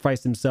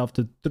sacrificed himself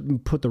to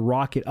put the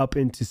rocket up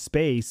into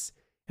space,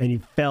 and he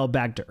fell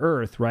back to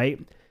Earth, right?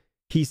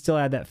 He still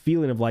had that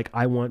feeling of like,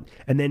 and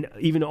then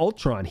even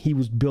Ultron, he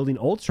was building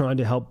Ultron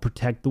to help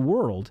protect the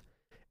world.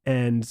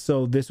 And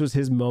so this was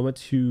his moment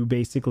to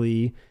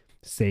basically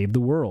save the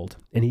world.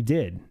 And he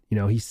did.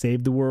 He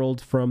saved the world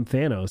from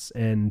Thanos.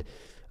 And,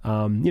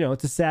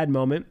 it's a sad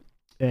moment.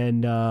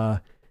 And,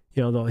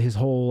 his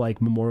whole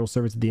like memorial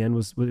service at the end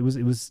was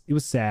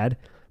sad,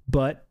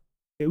 but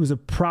it was a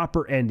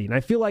proper ending. I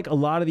feel like a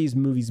lot of these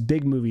movies,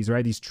 big movies,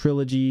 right? These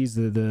trilogies,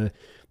 the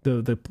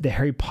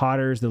Harry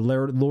Potters, the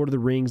Lord of the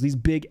Rings, these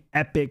big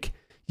epic,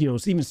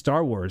 even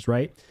Star Wars,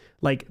 right?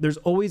 Like there's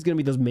always going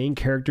to be those main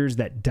characters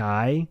that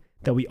die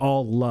that we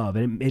all love.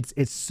 And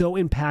it's so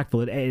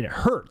impactful. It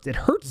hurts. It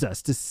hurts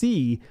us to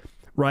see,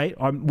 right?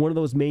 One of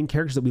those main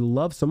characters that we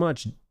love so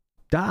much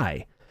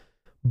die.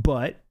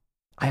 But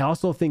I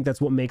also think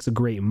that's what makes a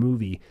great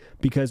movie,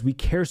 because we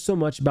care so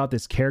much about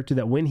this character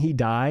that when he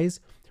dies,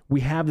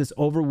 we have this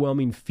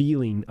overwhelming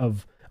feeling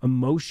of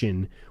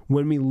emotion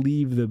when we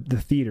leave the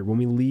theater, when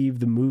we leave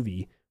the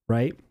movie,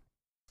 right?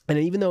 And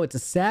even though it's a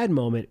sad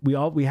moment,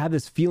 we have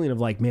this feeling of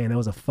like, man, that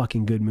was a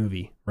fucking good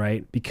movie,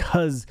 right?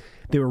 Because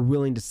they were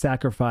willing to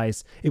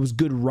sacrifice. It was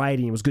good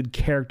writing. It was good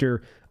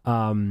character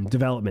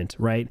development,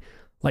 right?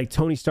 Like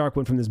Tony Stark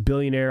went from this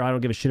billionaire, I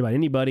don't give a shit about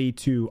anybody,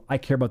 to I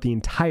care about the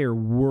entire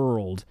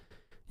world,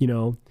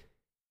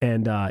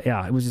 And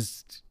it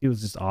was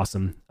just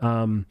awesome.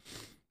 I'm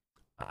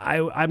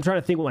trying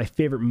to think what my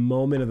favorite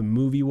moment of the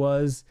movie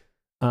was.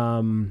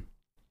 I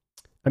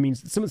mean,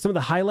 some of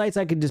the highlights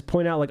I could just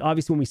point out, like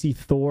obviously when we see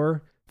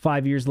Thor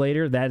 5 years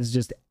later, that is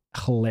just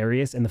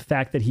hilarious. And the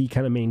fact that he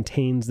kind of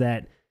maintains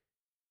that,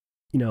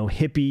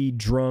 hippie,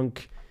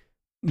 drunk,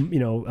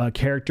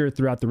 character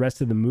throughout the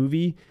rest of the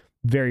movie,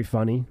 very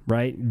funny,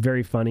 right?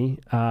 Very funny.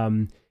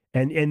 And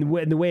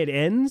the way it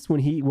ends,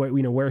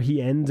 where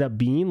he ends up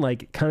being,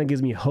 like, kind of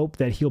gives me hope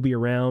that he'll be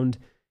around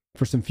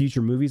for some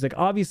future movies. Like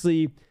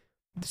obviously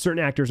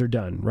certain actors are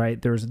done, right?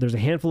 There's a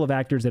handful of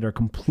actors that are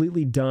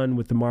completely done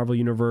with the Marvel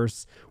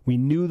universe. We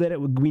knew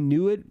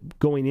it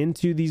going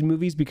into these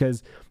movies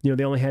because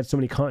they only had so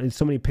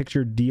many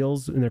picture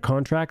deals in their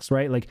contracts,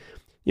 right? Like,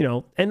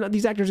 and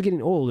these actors are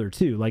getting older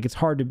too. Like it's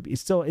hard to be a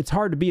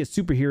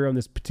superhero in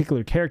this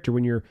particular character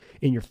when you're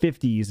in your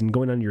 50s and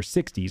going on your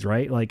 60s,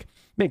 right? Like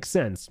makes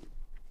sense.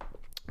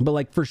 But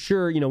like for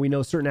sure, we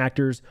know certain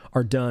actors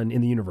are done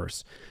in the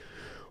universe.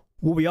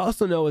 What we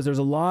also know is there's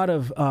a lot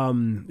of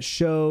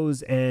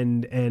shows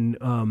and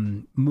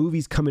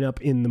movies coming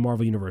up in the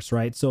Marvel Universe,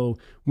 right? So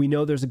we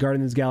know there's a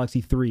Guardians of the Galaxy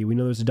 3. We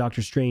know there's a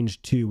Doctor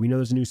Strange 2. We know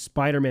there's a new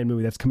Spider-Man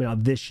movie that's coming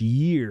out this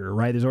year,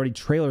 right? There's already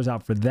trailers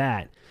out for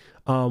that.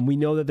 We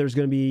know that there's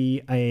going to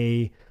be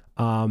a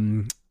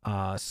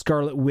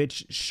Scarlet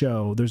Witch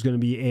show. There's going to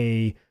be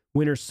a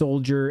Winter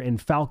Soldier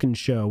and Falcon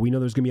show. We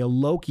know there's going to be a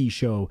Loki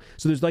show.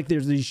 So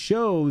there's these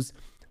shows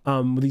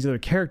with these other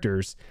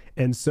characters.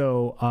 And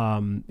so,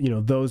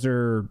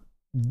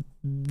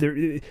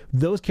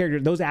 those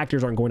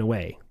actors aren't going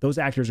away. Those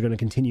actors are going to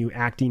continue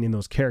acting in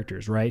those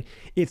characters, right?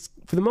 It's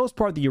for the most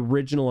part the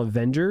original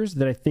Avengers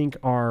that I think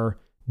are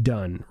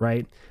done,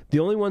 right? The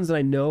only ones that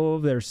I know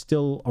of that are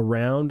still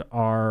around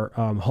are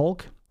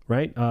Hulk,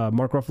 right?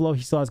 Mark Ruffalo,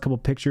 he still has a couple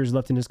pictures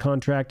left in his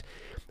contract.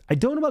 I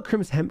don't know about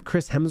Chris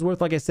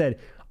Hemsworth. Like I said,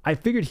 I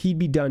figured he'd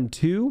be done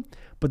too,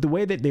 but the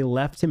way that they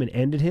left him and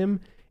ended him,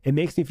 it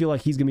makes me feel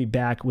like he's going to be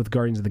back with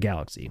Guardians of the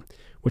Galaxy,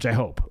 which I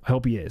hope. I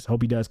hope he is. I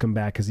hope he does come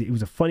back because he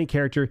was a funny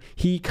character.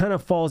 He kind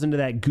of falls into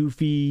that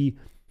goofiness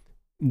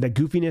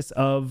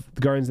of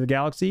the Guardians of the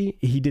Galaxy.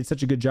 He did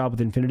such a good job with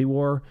Infinity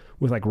War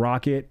with like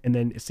Rocket, and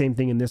then same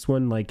thing in this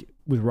one. Like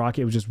with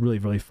Rocket, it was just really,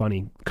 really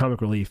funny, comic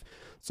relief.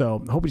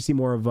 So I hope to see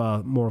more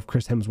of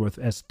Chris Hemsworth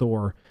as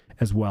Thor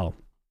as well.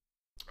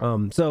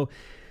 So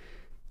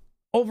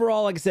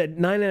overall, like I said,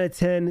 9 out of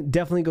 10.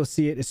 Definitely go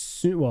see it as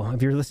soon. Well,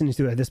 if you're listening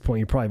to it at this point,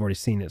 you probably have already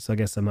seen it. So I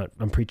guess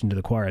I'm preaching to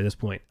the choir at this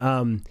point.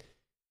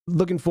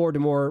 Looking forward to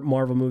more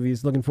Marvel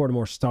movies. Looking forward to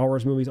more Star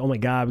Wars movies. Oh my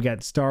God, we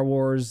got Star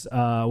Wars.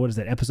 What is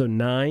that? Episode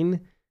 9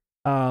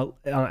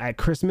 at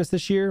Christmas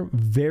this year.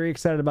 Very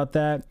excited about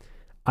that.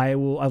 I've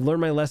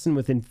learned my lesson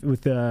with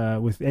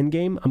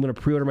Endgame. I'm gonna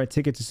pre-order my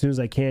tickets as soon as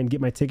I can.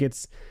 Get my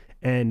tickets,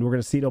 and we're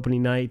gonna see it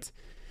opening night.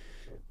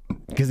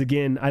 Because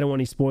again, I don't want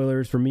any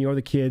spoilers for me or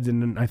the kids,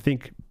 and I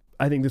think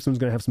this one's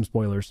gonna have some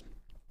spoilers.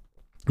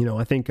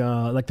 I think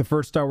like the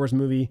first Star Wars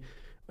movie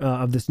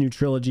of this new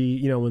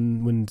trilogy,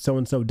 when so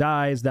and so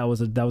dies, that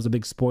was a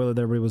big spoiler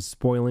that everybody was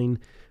spoiling,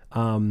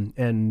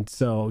 and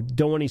so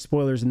don't want any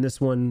spoilers in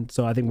this one.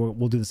 So I think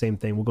we'll do the same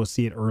thing. We'll go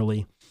see it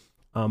early.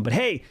 But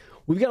hey,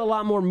 we've got a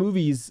lot more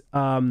movies. We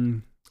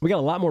got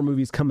a lot more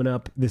movies coming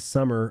up this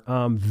summer.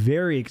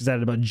 Very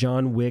excited about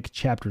John Wick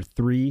Chapter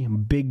 3. I'm a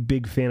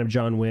big fan of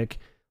John Wick.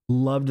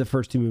 Loved the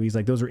first two movies.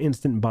 Like those are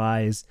instant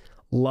buys.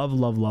 Love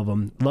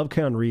them. Love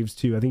Keanu Reeves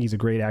too. I think he's a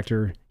great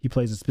actor. He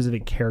plays a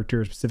specific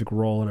character, a specific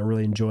role, and I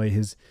really enjoy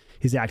his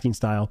acting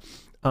style.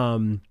 So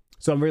I'm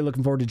very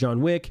looking forward to John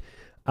Wick.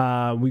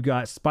 We've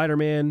got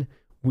Spider-Man.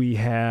 We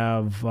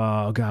have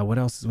God, what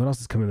else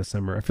is coming this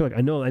summer?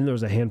 I know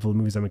there's a handful of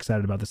movies I'm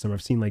excited about this summer.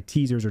 I've seen like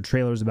teasers or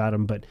trailers about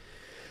them, but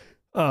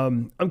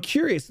I'm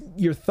curious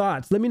your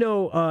thoughts. Let me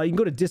know. You can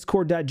go to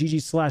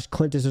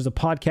discord.gg/Clintus. There's a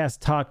podcast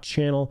talk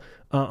channel.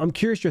 I'm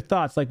curious your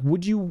thoughts. Like,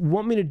 would you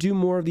want me to do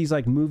more of these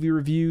like movie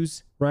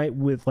reviews, right?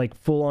 With like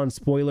full on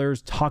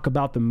spoilers, talk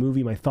about the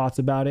movie, my thoughts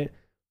about it?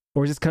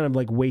 Or is this kind of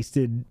like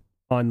wasted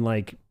on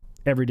like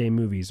everyday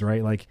movies,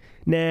 right? Like,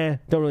 nah,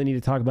 don't really need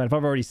to talk about it. If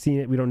I've already seen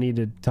it, we don't need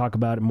to talk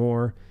about it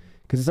more.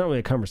 Because it's not really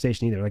a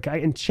conversation either. Like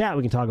in chat,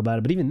 we can talk about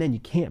it, but even then you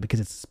can't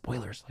because it's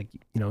spoilers. Like,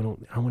 I don't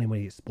want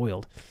anybody to get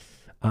spoiled.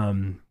 I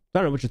don't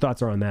know what your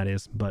thoughts are on that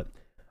is, but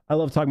I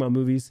love talking about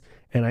movies,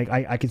 and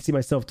I can see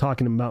myself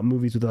talking about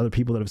movies with other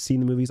people that have seen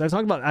the movies. I was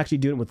talking about actually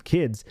doing it with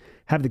kids,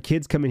 have the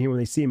kids come in here when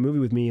they see a movie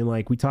with me, and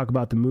like we talk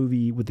about the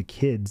movie with the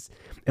kids.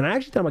 And I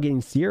actually thought about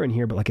getting Sierra in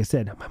here, but like I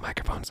said, my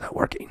microphone's not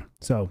working,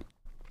 so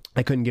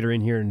I couldn't get her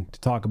in here and to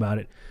talk about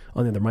it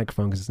on the other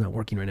microphone because it's not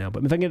working right now.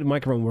 But if I can get the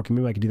microphone working,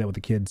 maybe I could do that with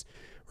the kids,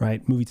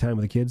 right? Movie time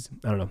with the kids.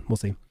 I don't know. We'll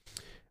see.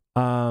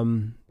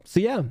 So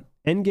yeah,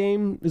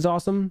 Endgame is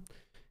awesome.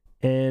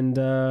 And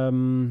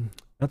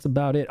that's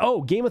about it.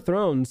 Oh, Game of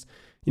Thrones.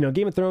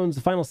 Game of Thrones,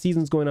 the final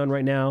season's going on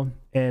right now.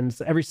 And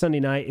every Sunday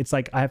night, it's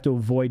like I have to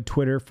avoid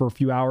Twitter for a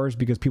few hours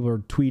because people are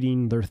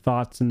tweeting their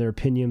thoughts and their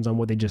opinions on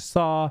what they just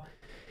saw.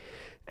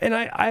 And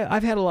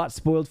I've had a lot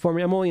spoiled for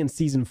me. I'm only in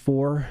season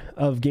 4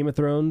 of Game of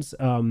Thrones.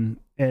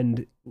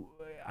 And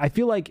I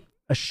feel like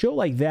a show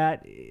like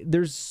that,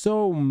 there's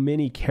so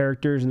many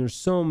characters and there's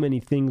so many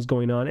things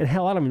going on. And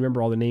hell, I don't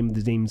remember all the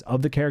names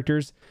of the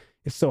characters.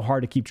 It's so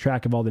hard to keep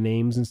track of all the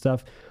names and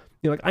stuff.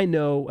 Like I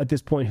know at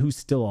this point who's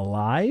still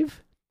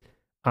alive.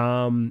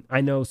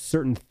 I know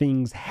certain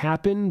things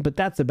happen, but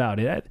that's about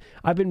it.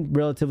 I've been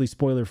relatively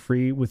spoiler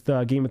free with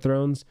Game of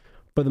Thrones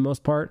for the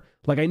most part.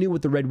 Like I knew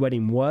what the Red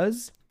Wedding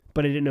was,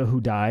 but I didn't know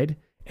who died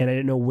and I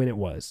didn't know when it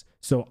was.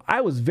 So I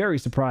was very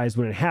surprised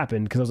when it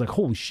happened because I was like,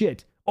 holy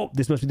shit. Oh,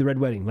 this must be the Red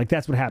Wedding. Like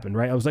that's what happened,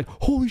 right? I was like,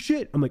 holy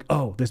shit. I'm like,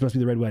 oh, this must be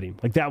the Red Wedding.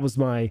 Like that was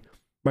my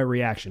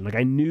reaction. Like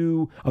I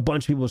knew a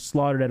bunch of people were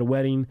slaughtered at a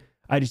wedding.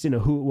 I just didn't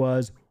know who it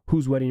was,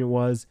 whose wedding it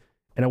was,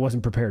 and I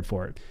wasn't prepared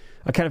for it.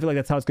 I kind of feel like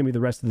that's how it's going to be the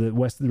rest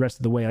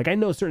of the way. Like I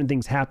know certain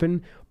things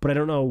happen, but I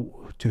don't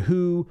know to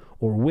who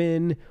or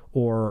when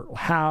or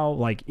how.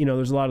 Like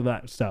there's a lot of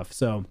that stuff.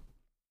 So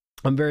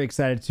I'm very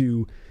excited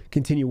to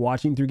continue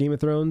watching through Game of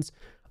Thrones.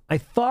 I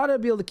thought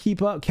I'd be able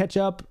to catch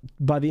up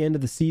by the end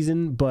of the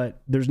season,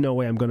 but there's no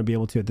way I'm going to be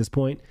able to at this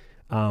point.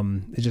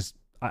 It's just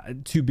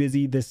too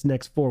busy this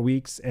next 4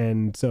 weeks,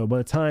 and so by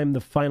the time the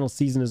final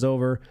season is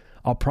over,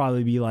 I'll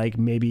probably be like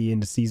maybe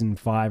into season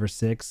 5 or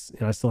 6,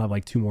 and I still have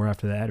like 2 more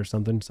after that or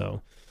something.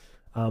 So,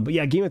 but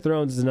yeah, Game of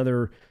Thrones is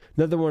another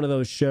one of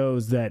those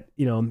shows that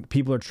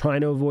people are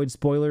trying to avoid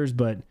spoilers,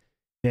 but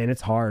man,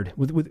 it's hard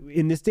with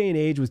in this day and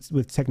age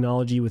with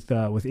technology, with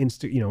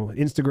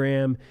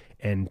Instagram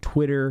and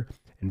Twitter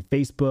and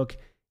Facebook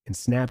and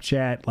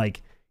Snapchat.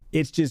 Like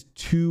it's just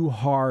too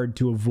hard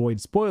to avoid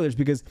spoilers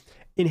because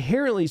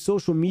inherently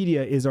social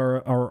media is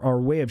our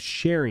way of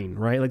sharing,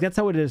 right? Like that's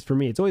how it is for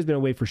me. It's always been a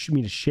way for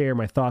me to share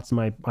my thoughts and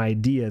my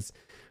ideas,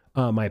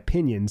 my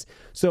opinions.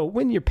 So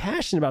when you're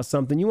passionate about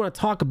something, you want to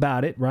talk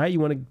about it, right? You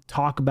want to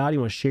talk about it. You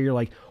want to share. You're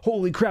like,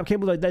 holy crap, can't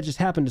believe that just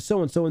happened to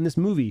so-and-so in this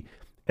movie.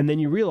 And then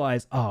you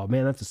realize, oh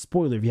man, that's a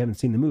spoiler if you haven't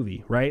seen the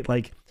movie, right?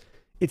 Like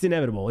it's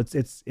inevitable.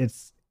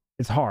 It's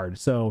hard.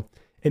 So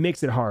it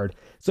makes it hard.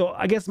 So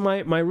I guess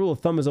my rule of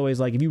thumb is always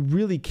like, if you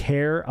really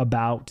care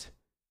about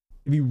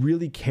a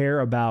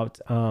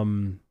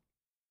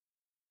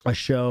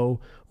show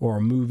or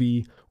a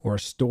movie or a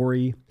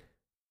story,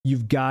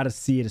 you've got to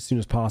see it as soon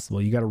as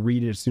possible. You got to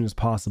read it as soon as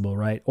possible,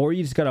 right? Or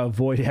you just got to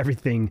avoid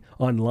everything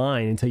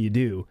online until you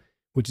do,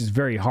 which is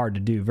very hard to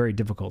do, very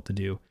difficult to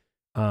do.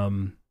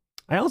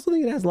 I also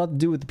think it has a lot to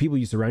do with the people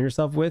you surround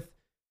yourself with.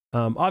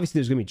 Obviously,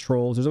 there's going to be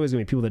trolls. There's always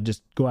going to be people that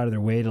just go out of their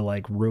way to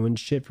like ruin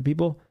shit for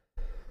people.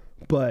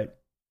 But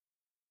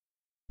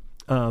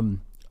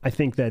I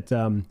think that,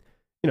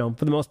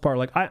 for the most part,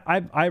 like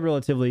I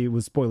relatively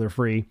was spoiler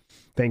free,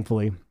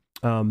 thankfully.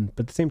 But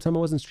at the same time, I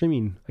wasn't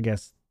streaming, I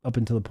guess, up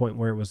until the point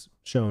where it was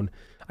shown.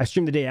 I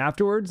streamed the day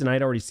afterwards and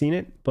I'd already seen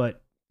it,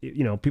 but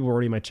people were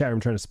already in my chat room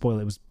trying to spoil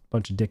it. It was a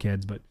bunch of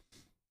dickheads. But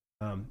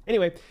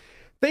anyway,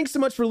 thanks so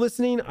much for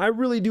listening. I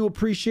really do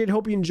appreciate it.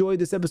 Hope you enjoyed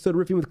this episode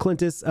of Riffing with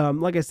Clintus.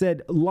 Like I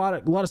said, a lot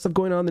of stuff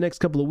going on the next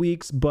couple of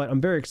weeks, but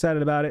I'm very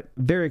excited about it.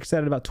 Very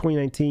excited about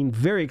 2019.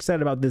 Very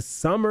excited about this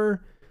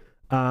summer.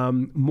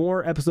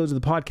 More episodes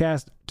of the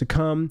podcast to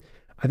come.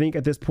 I think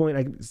at this point,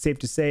 it's safe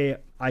to say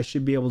I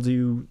should be able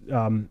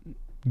to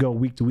go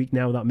week to week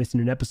now without missing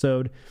an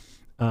episode.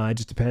 It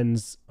just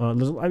depends.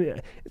 It's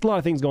a lot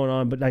of things going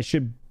on, but I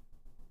should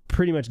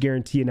pretty much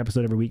guarantee an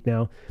episode every week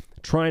now.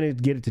 Trying to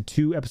get it to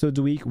 2 episodes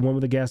a week, one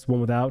with a guest, one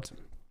without.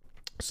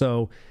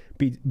 So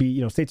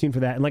stay tuned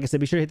for that. And like I said,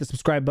 be sure to hit the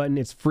subscribe button.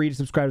 It's free to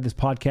subscribe to this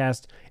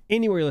podcast.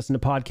 Anywhere you listen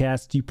to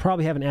podcasts, you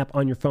probably have an app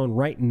on your phone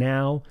right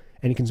now,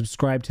 and you can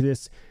subscribe to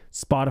this.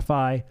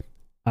 Spotify,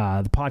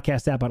 the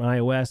podcast app on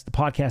iOS, the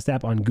podcast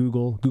app on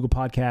Google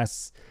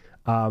Podcasts.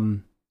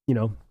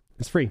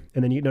 It's free.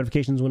 And then you get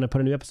notifications when I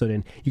put a new episode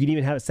in. You can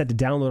even have it set to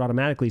download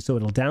automatically, so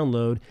it'll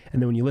download.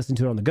 And then when you listen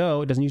to it on the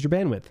go, it doesn't use your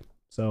bandwidth.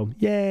 So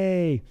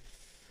yay.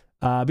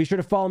 Be sure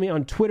to follow me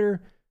on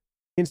Twitter,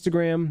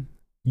 Instagram,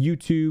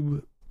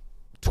 YouTube,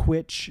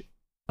 Twitch.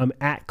 I'm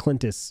at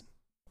Clintus.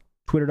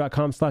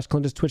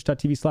 Twitter.com/Clintus,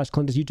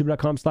 Twitch.tv/Clintus,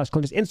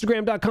 YouTube.com/Clintus,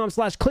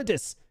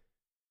 Instagram.com/Clintus.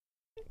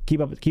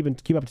 Keep up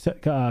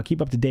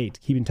to date.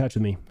 Keep in touch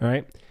with me. All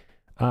right.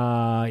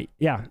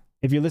 Yeah.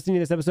 If you're listening to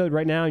this episode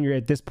right now and you're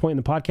at this point in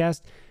the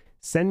podcast,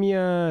 send me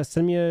a I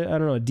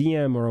don't know, a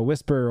DM or a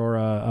whisper or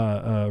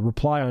a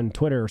reply on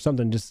Twitter or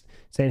something, just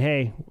saying,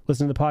 hey,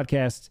 listen to the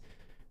podcast.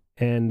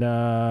 And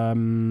I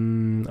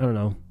don't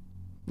know.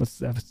 Let's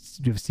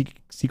do you have a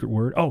secret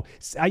word. Oh,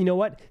 you know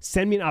what?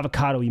 Send me an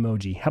avocado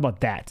emoji. How about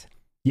that?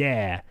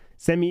 Yeah.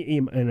 Send me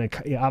an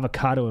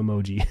avocado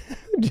emoji.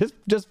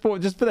 just for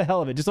the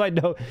hell of it. Just so I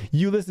know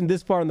you listened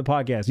this far in the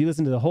podcast. You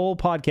listened to the whole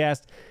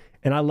podcast,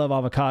 and I love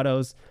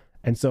avocados.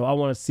 And so I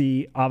want to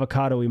see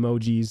avocado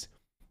emojis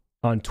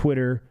on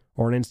Twitter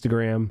or on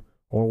Instagram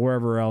or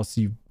wherever else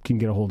you can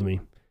get a hold of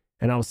me.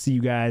 And I'll see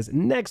you guys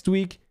next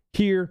week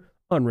here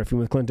on Riffing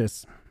with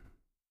Clintus.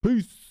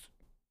 Peace.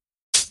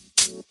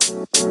 You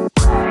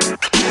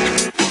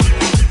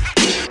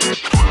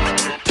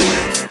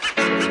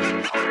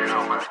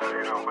know, man.